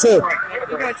watching here too.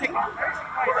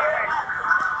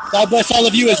 God bless all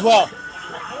of you as well.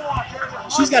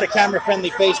 She's got a camera-friendly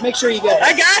face. Make sure you get her.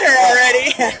 I got her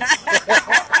already.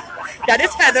 That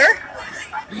is Heather.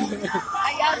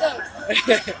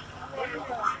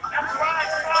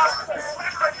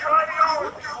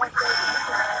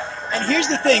 And here's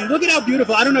the thing. Look at how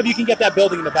beautiful. I don't know if you can get that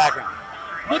building in the background.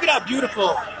 Look at how beautiful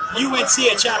UNC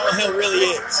at Chapel Hill really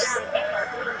is.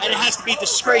 And it has to be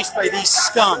disgraced by these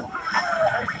scum.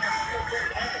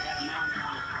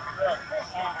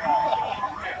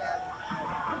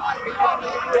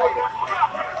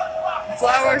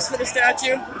 Flowers for the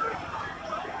statue.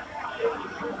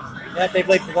 Yeah, they've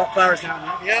laid flowers down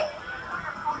there. Yep.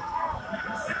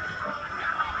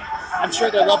 I'm sure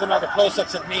they're loving all the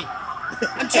close-ups of me.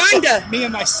 I'm trying to. Me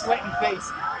and my sweating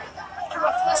face.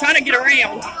 Trying to get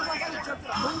around.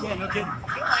 Yeah, no kidding.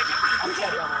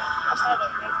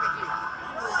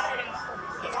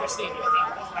 That's Christine.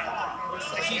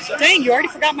 Dang, you already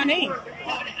forgot my name. No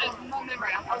memory.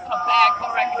 I was in a bad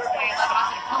car wreck in 2011. I was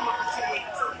in a coma for 2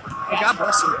 weeks. Oh, God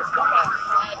bless you.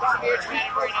 Severe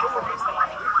traumatic brain injury. So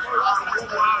we lost it. I'm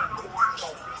still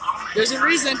here. There's a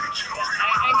reason.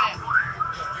 Amen.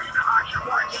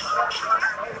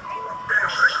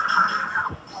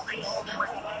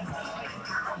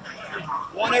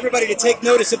 want everybody to take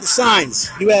notice of the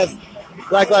signs. You have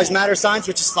Black Lives Matter signs,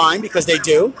 which is fine because they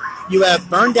do. You have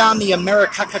burn down the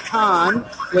America-Con,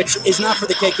 which is not for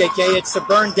the KKK. It's to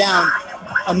burn down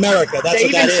America. That's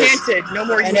what that is. They even chanted, no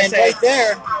more USA. And then right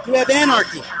there, you have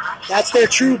anarchy. That's their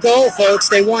true goal, folks.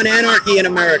 They want anarchy in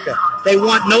America. They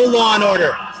want no law and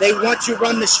order. They want to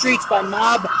run the streets by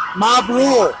mob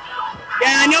rule.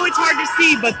 Yeah, I know it's hard to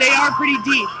see, but they are pretty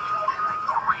deep.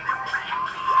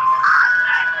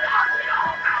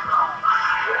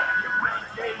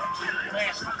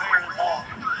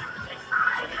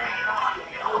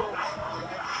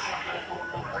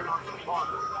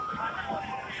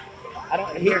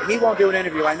 He won't do an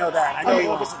interview. I know that. I know he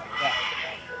won't. Yeah.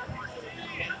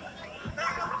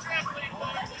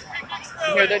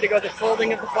 Here, there they go, the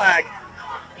folding of the flag.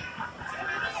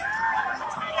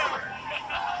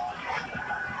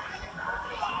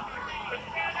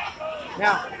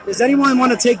 Now, does anyone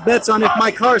want to take bets on if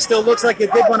my car still looks like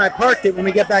it did when I parked it when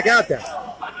we get back out there?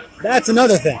 That's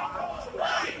another thing.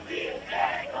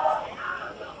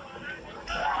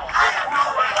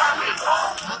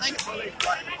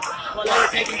 Well, they were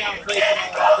taking down plates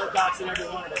and dots and every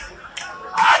one of it.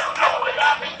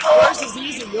 Yours is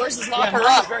easy. Yours is lock her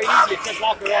up. Very easy. It says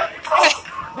lock her up.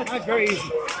 That's very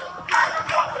easy.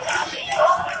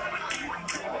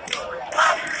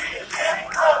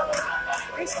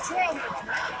 Where's the trail?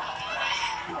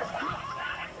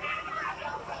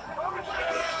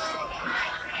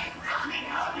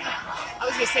 I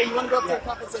was going to say, you want to go up to the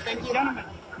cup and say thank you?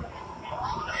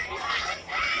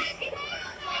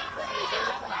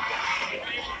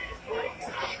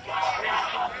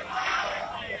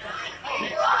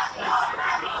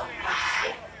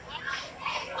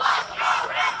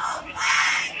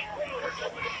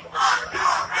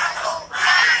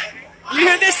 You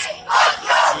hear this?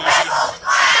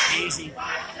 Easy.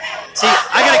 See,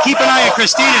 I got to keep an eye on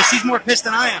Christina. She's more pissed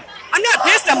than I am. I'm not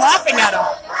pissed. I'm laughing at him.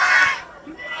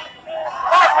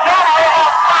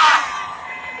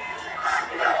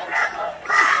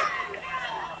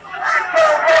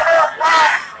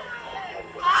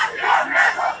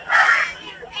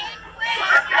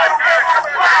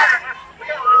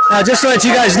 Now, just to let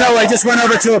you guys know, I just went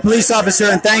over to a police officer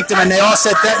and thanked him, and they all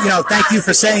said that, thank you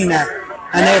for saying that,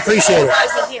 and they appreciate it.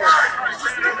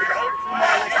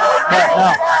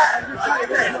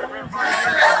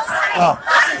 Oh.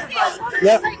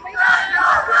 Yep.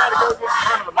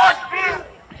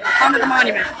 Front of the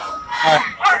monument.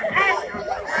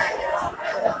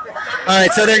 All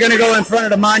right, so they're going to go in front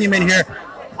of the monument here.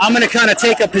 I'm going to kind of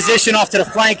take a position off to the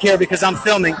flank here because I'm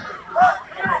filming.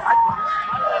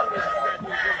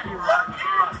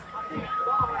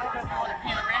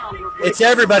 It's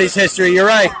everybody's history, you're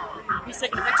right. He's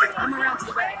taking a picture. Come around to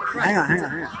the back. Hang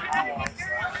on.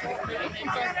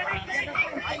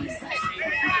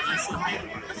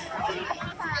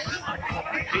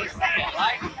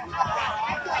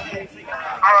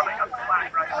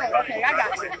 Oh, okay, I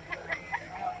got you.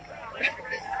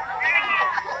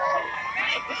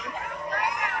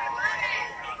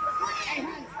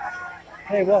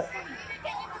 Hey, what?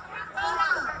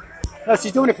 No,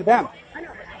 she's doing it for them.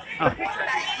 Oh.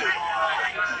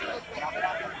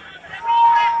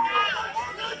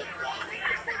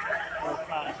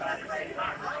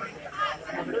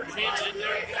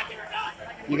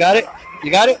 You got it?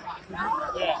 You got it?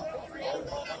 Yeah.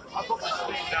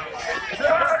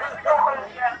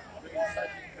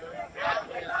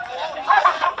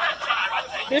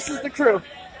 This is the crew. Look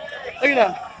at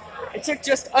them. It took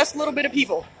just us little bit of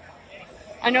people.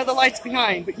 I know the light's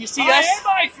behind, but you see us?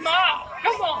 Everybody smile.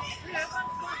 Come on.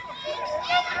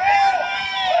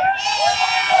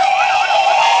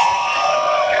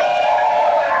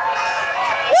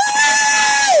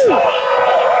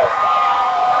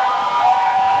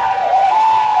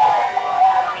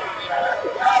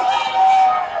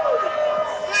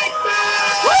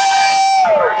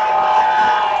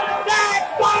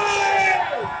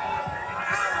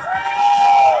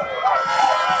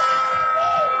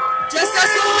 Just us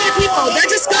little bit of people. That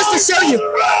just goes to show you.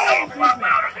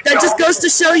 That just goes to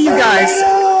show you guys.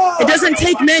 It doesn't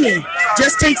take many.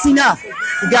 Just takes enough.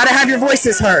 You gotta have your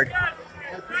voices heard.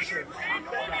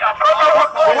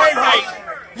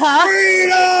 Huh?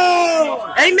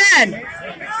 Amen.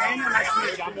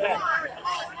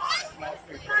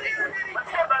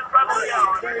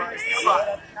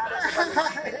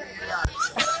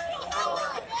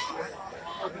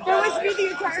 That was me the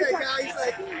entire time.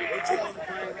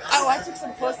 Oh, I took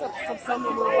some close-ups of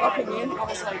someone who were walking in. I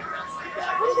was like,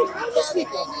 what are these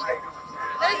people?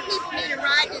 Those people need a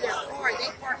ride to their car.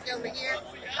 They parked over here,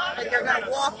 but they're going to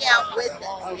walk out with us.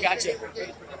 Oh, gotcha.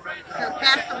 So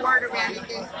pass the word around and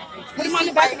just... Put them on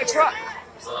the back of a truck.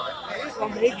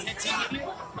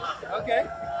 T.C.Media? Okay.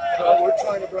 We're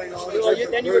trying to bring all Well,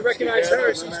 then you would recognize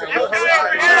her. She's the co-host.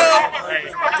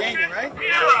 Daniel, right?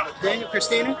 Daniel,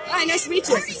 Christina? Hi, nice to meet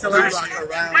you. It's like a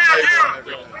round table and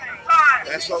everything.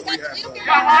 That's what we have. I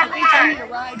think I need a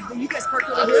ride. You guys parked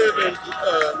I over here. live in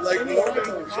Lake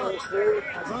Norman and Charles Ford.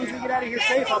 As long as we get out of here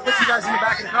safe, I'll put you guys in the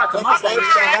back of the car. It's a Mustang.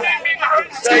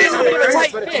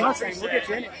 But it's a Mustang. We'll get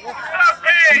you in it.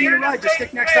 Yeah. You need a ride, just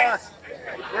stick next to us.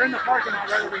 We're in the parking lot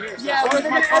right over here. So Yeah, well, they're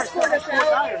going to escort us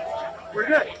out. We're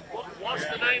good. What's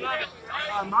the name of it?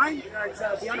 Mine, it's the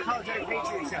UnApologetic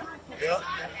Patriot Show. Yeah.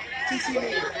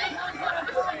 T.C.Media.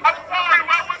 I'm sorry,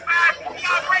 what was that?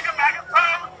 Y'all bring it back and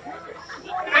phone.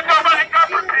 Did nobody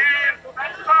cover it?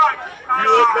 That's fine. You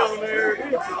look on there,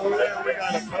 we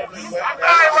got a public website.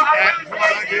 That's what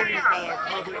I give you for a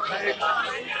public page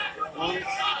on it.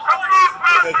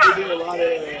 Because we do a lot of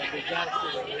disaster.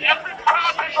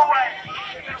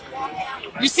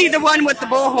 You see the one with the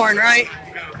bullhorn, right?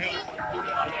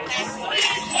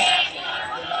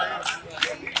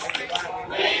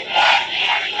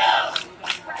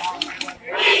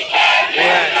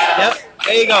 Yeah. Yep.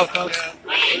 There you go, folks.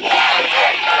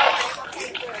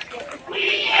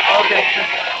 Okay.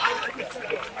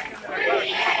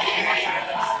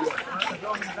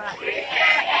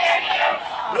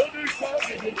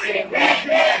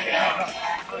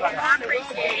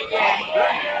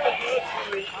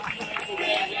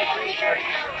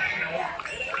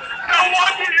 No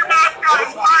wonder you're not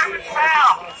going violent now.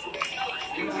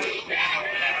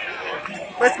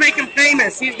 Let's make him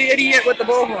famous. He's the idiot with the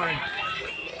bullhorn.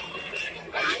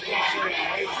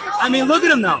 I mean, look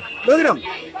at him though. Look at him.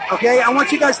 Okay, I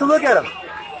want you guys to look at him.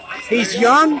 He's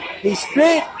young. He's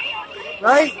fit.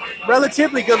 Right?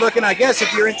 Relatively good looking, I guess,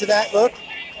 if you're into that look.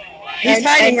 He's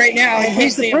hiding right now. And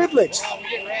he's the privilege.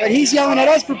 But he's yelling at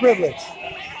us for privilege.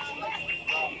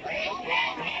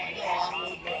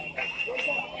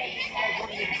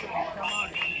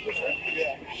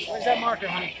 Where's that marker,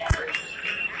 honey?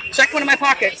 Check one of my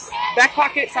pockets. Back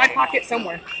pocket, side pocket,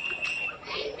 somewhere.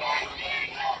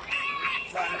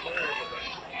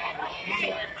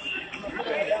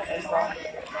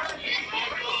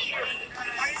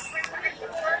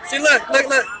 See, look, look,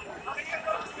 look.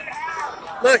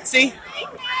 Look, see?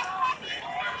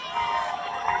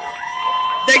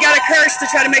 They got a curse to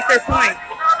try to make their point.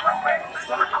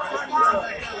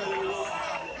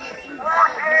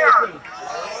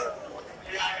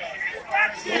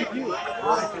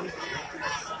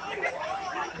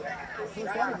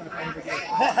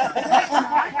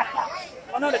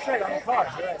 Oh no, that's right, on the car.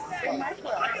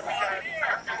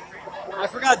 I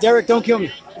forgot, Derek, don't kill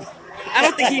me. I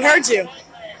don't think he heard you.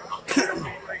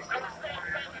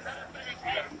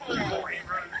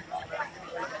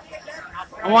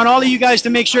 I want all of you guys to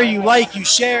make sure you like, you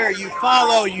share, you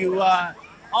follow, you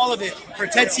all of it for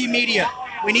T.C.Media.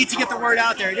 We need to get the word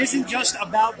out there. It isn't just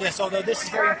about this, although this is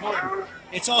very important.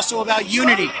 It's also about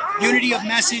unity, unity of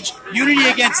message, unity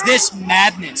against this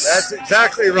madness. That's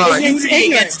exactly right. Unity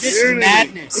against this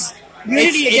madness.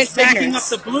 Unity It's against backing up ignorance.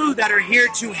 the blue that are here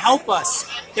to help us.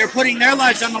 They're putting their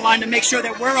lives on the line to make sure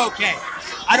that we're okay.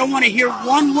 I don't want to hear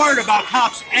one word about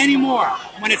cops anymore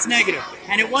when it's negative.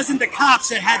 And it wasn't the cops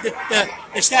that had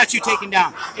the statue taken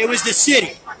down. It was the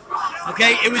city.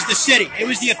 Okay? It was the city. It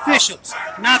was the officials,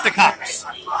 not the cops.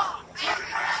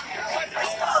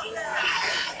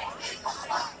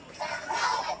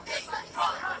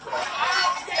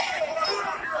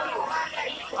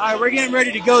 All right, we're getting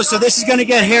ready to go, so this is going to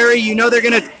get hairy. You know they're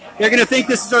going to think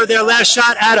this is their last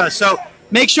shot at us. So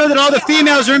make sure that all the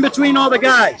females are in between all the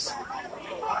guys,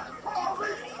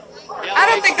 I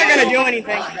don't think they're going to do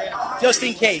anything. just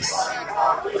in case.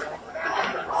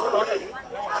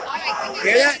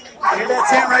 Hear that? Hear that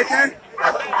chant right there?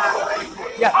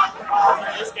 Yeah.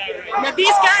 Now these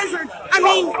guys are, I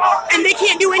mean, and they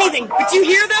can't do anything. But you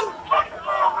hear them?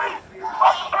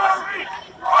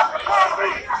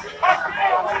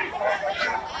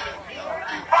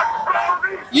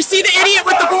 You see the idiot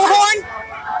with the bullhorn?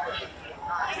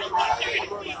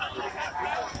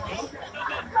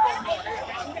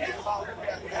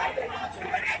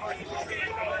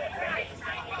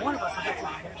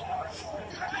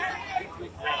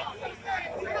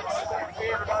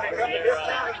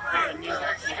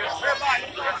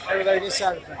 Everybody this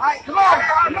side of the thing. All right, come on,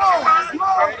 come on, come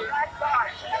on.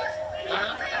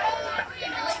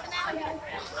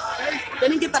 They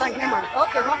didn't get that on camera. Oh,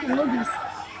 they're rocking movies.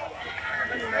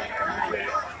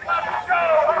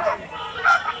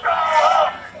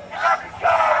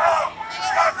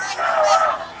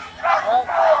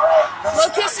 Blow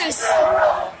kisses.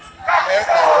 Let's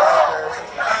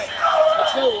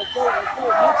go, let's go, let's go.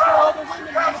 Make sure all the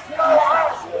women are in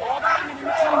the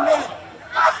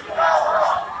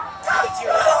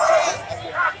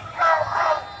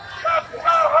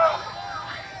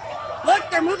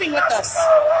marching with us.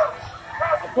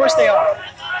 Of course they are.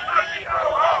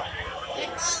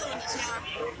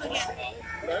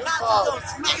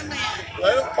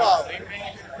 Let him follow.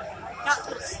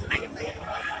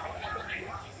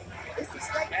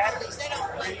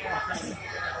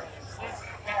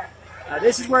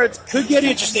 This is where it could get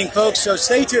interesting, folks, so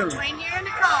stay tuned.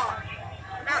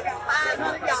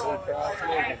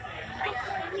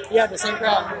 Yeah, the same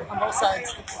crowd on both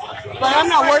sides. But I'm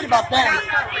not worried about them.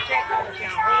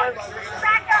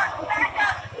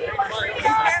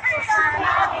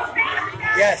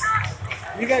 Yes.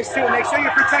 You guys too. Make sure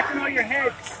you're protecting all your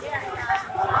heads.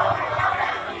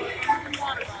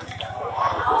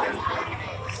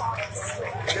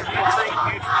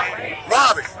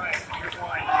 Robbie.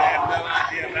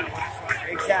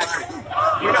 Exactly.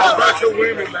 We got a bunch of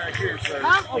women back here, sir.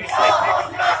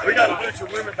 We got a bunch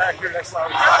of women back here. That's why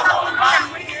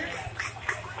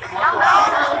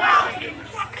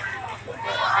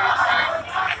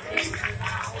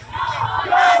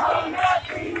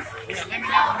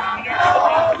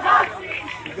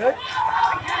You good?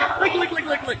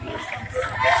 Look.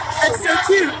 That's so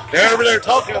cute. they're over there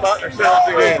talking about themselves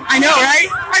again. I know, right?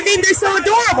 I mean, they're so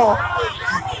adorable.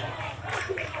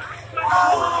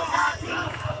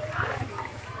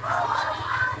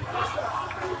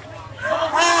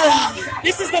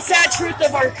 This is the sad truth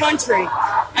of our country.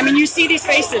 I mean, you see these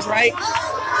faces, right?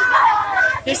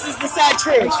 This is the sad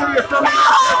truth. Make sure you're filming.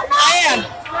 I am.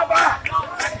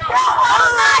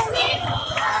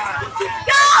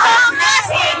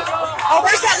 Oh,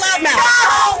 where's that loudmouth?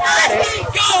 There it is.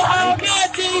 Go home,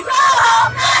 Nazis! Go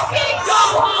home, Nazis! Go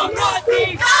home,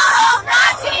 Nazis! Go home,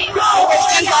 Nazis! Go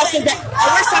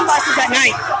I wear sunglasses at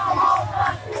night.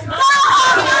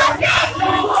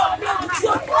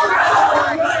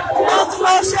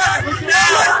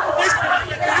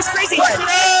 There's crazy head.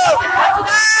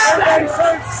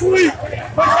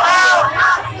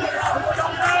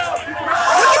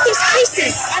 Look at these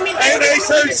faces. I mean, They're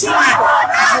so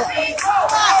sweet.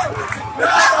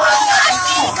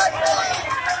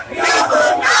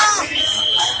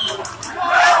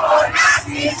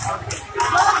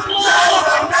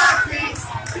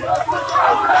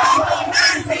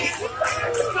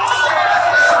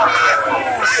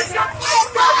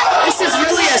 This is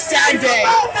really a sad day.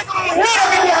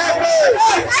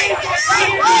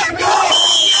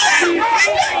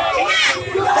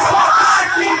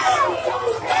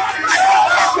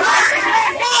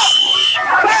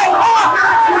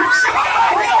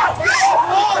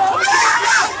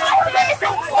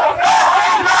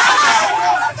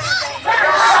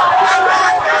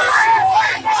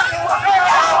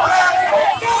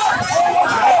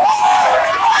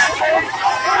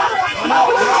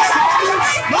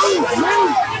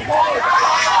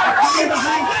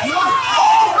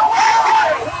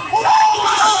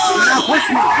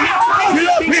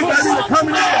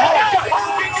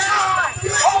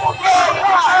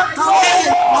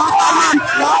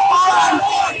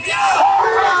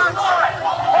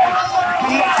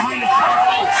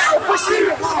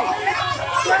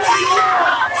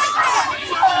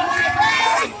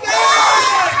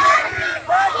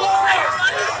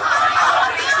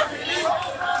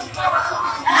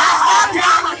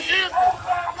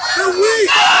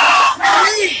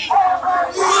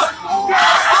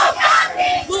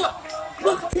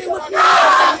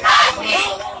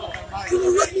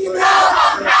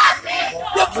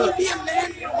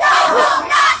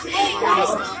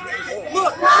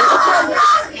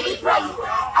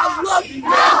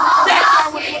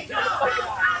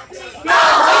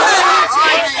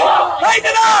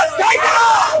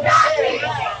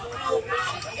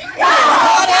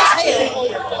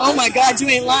 Oh my God, you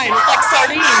ain't lying. It's like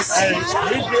sardines.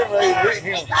 He's getting ready to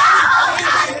hit him.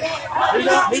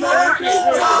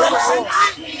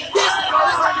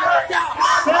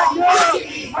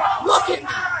 Look at me!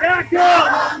 Back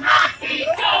up!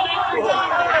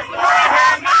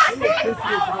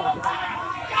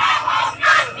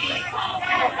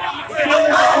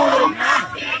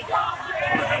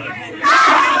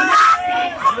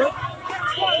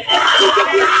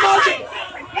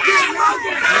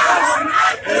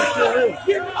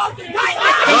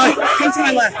 Come to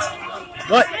my left.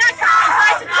 What?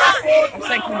 I'm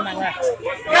saying come to my left.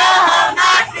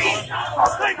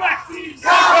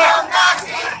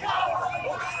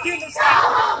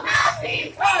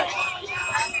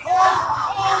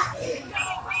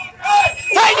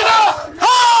 Take it up!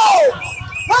 Hold!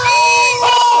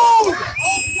 Hold!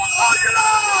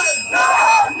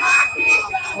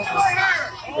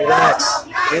 Relax.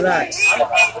 Relax.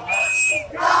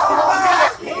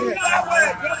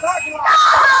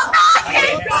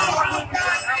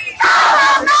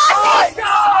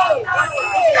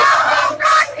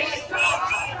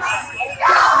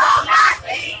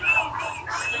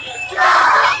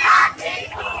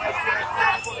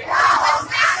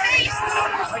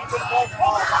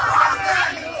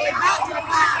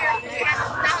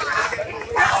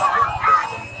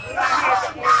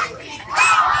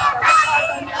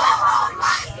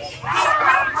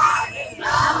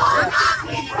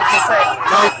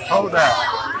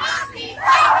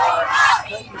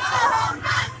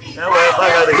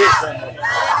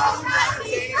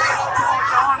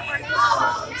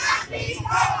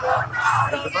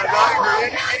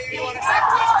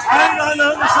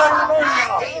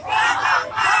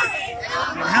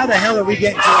 how the hell are we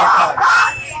getting to our car?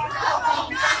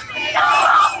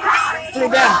 Through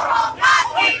them.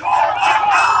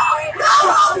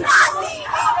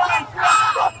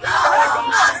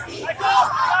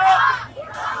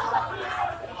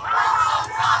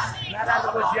 Not out of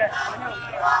the woods yet.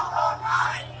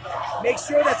 Make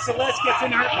sure that Celeste gets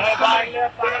in her. Nobody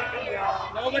left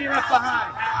behind. Nobody left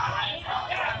behind.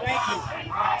 Thank you.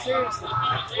 Seriously.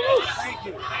 Thank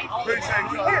you. Appreciate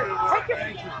y'all. Take your,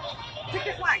 take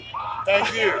your flag.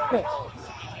 Thank you.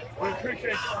 We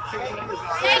appreciate y'all.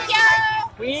 Thank you.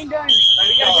 We ain't done. We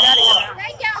gotta get out of here now.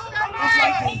 Thank you so much.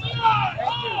 Thank you.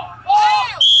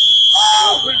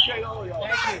 I appreciate all y'all.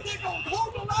 Thank you.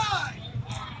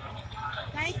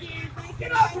 Thank you.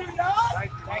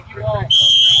 Thank you all.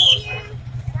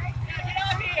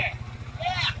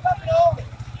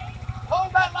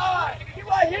 Hold that line. Get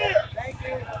right here. Thank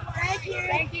you. Thank you.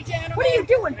 Thank you, gentlemen. What are you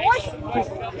doing, boys? Thank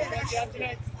you.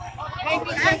 Thank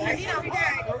you.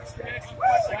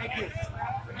 Thank you.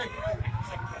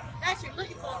 That's what you're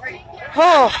looking for, right?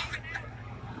 Oh,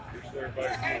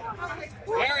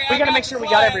 we gotta make sure we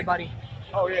got everybody.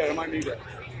 Oh, yeah, I might need that.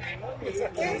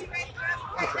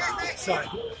 Sorry.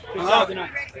 Good job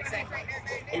tonight.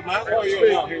 Hey, Mike, oh,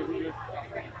 yeah, no, here we go.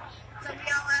 So we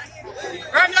all out of here?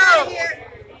 Right now. Here.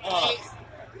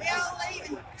 We all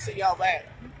leaving. See y'all back.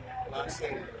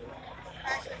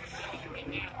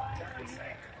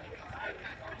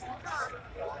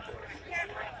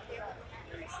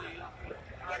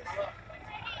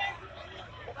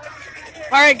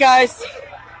 All right, guys.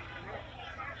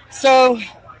 So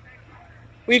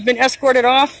we've been escorted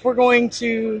off. We're going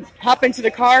to hop into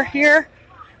the car here.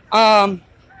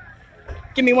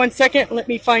 Give me 1 second. Let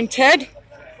me find Ted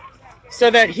so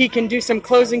that he can do some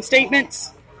closing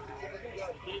statements.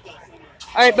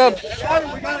 All right, Bub.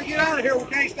 We gotta get out of here. We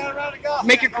can't stand around and go.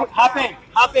 Make your Hop in.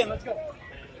 Hop in. Let's go.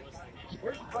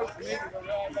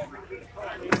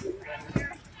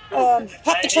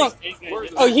 Pop the trunk.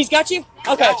 Oh, he's got you?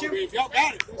 Okay. If y'all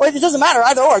got it. Well, it doesn't matter.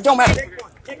 Either or. It don't matter.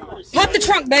 Pop the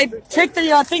trunk, babe. Take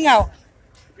the thing out.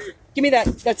 Give me that.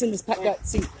 That's in this that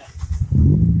seat.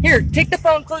 Here, take the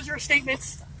phone. Close your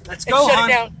statements. Let's And go, shut hon.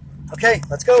 it down. Okay,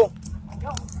 let's go.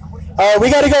 We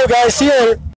gotta go, guys. See you later.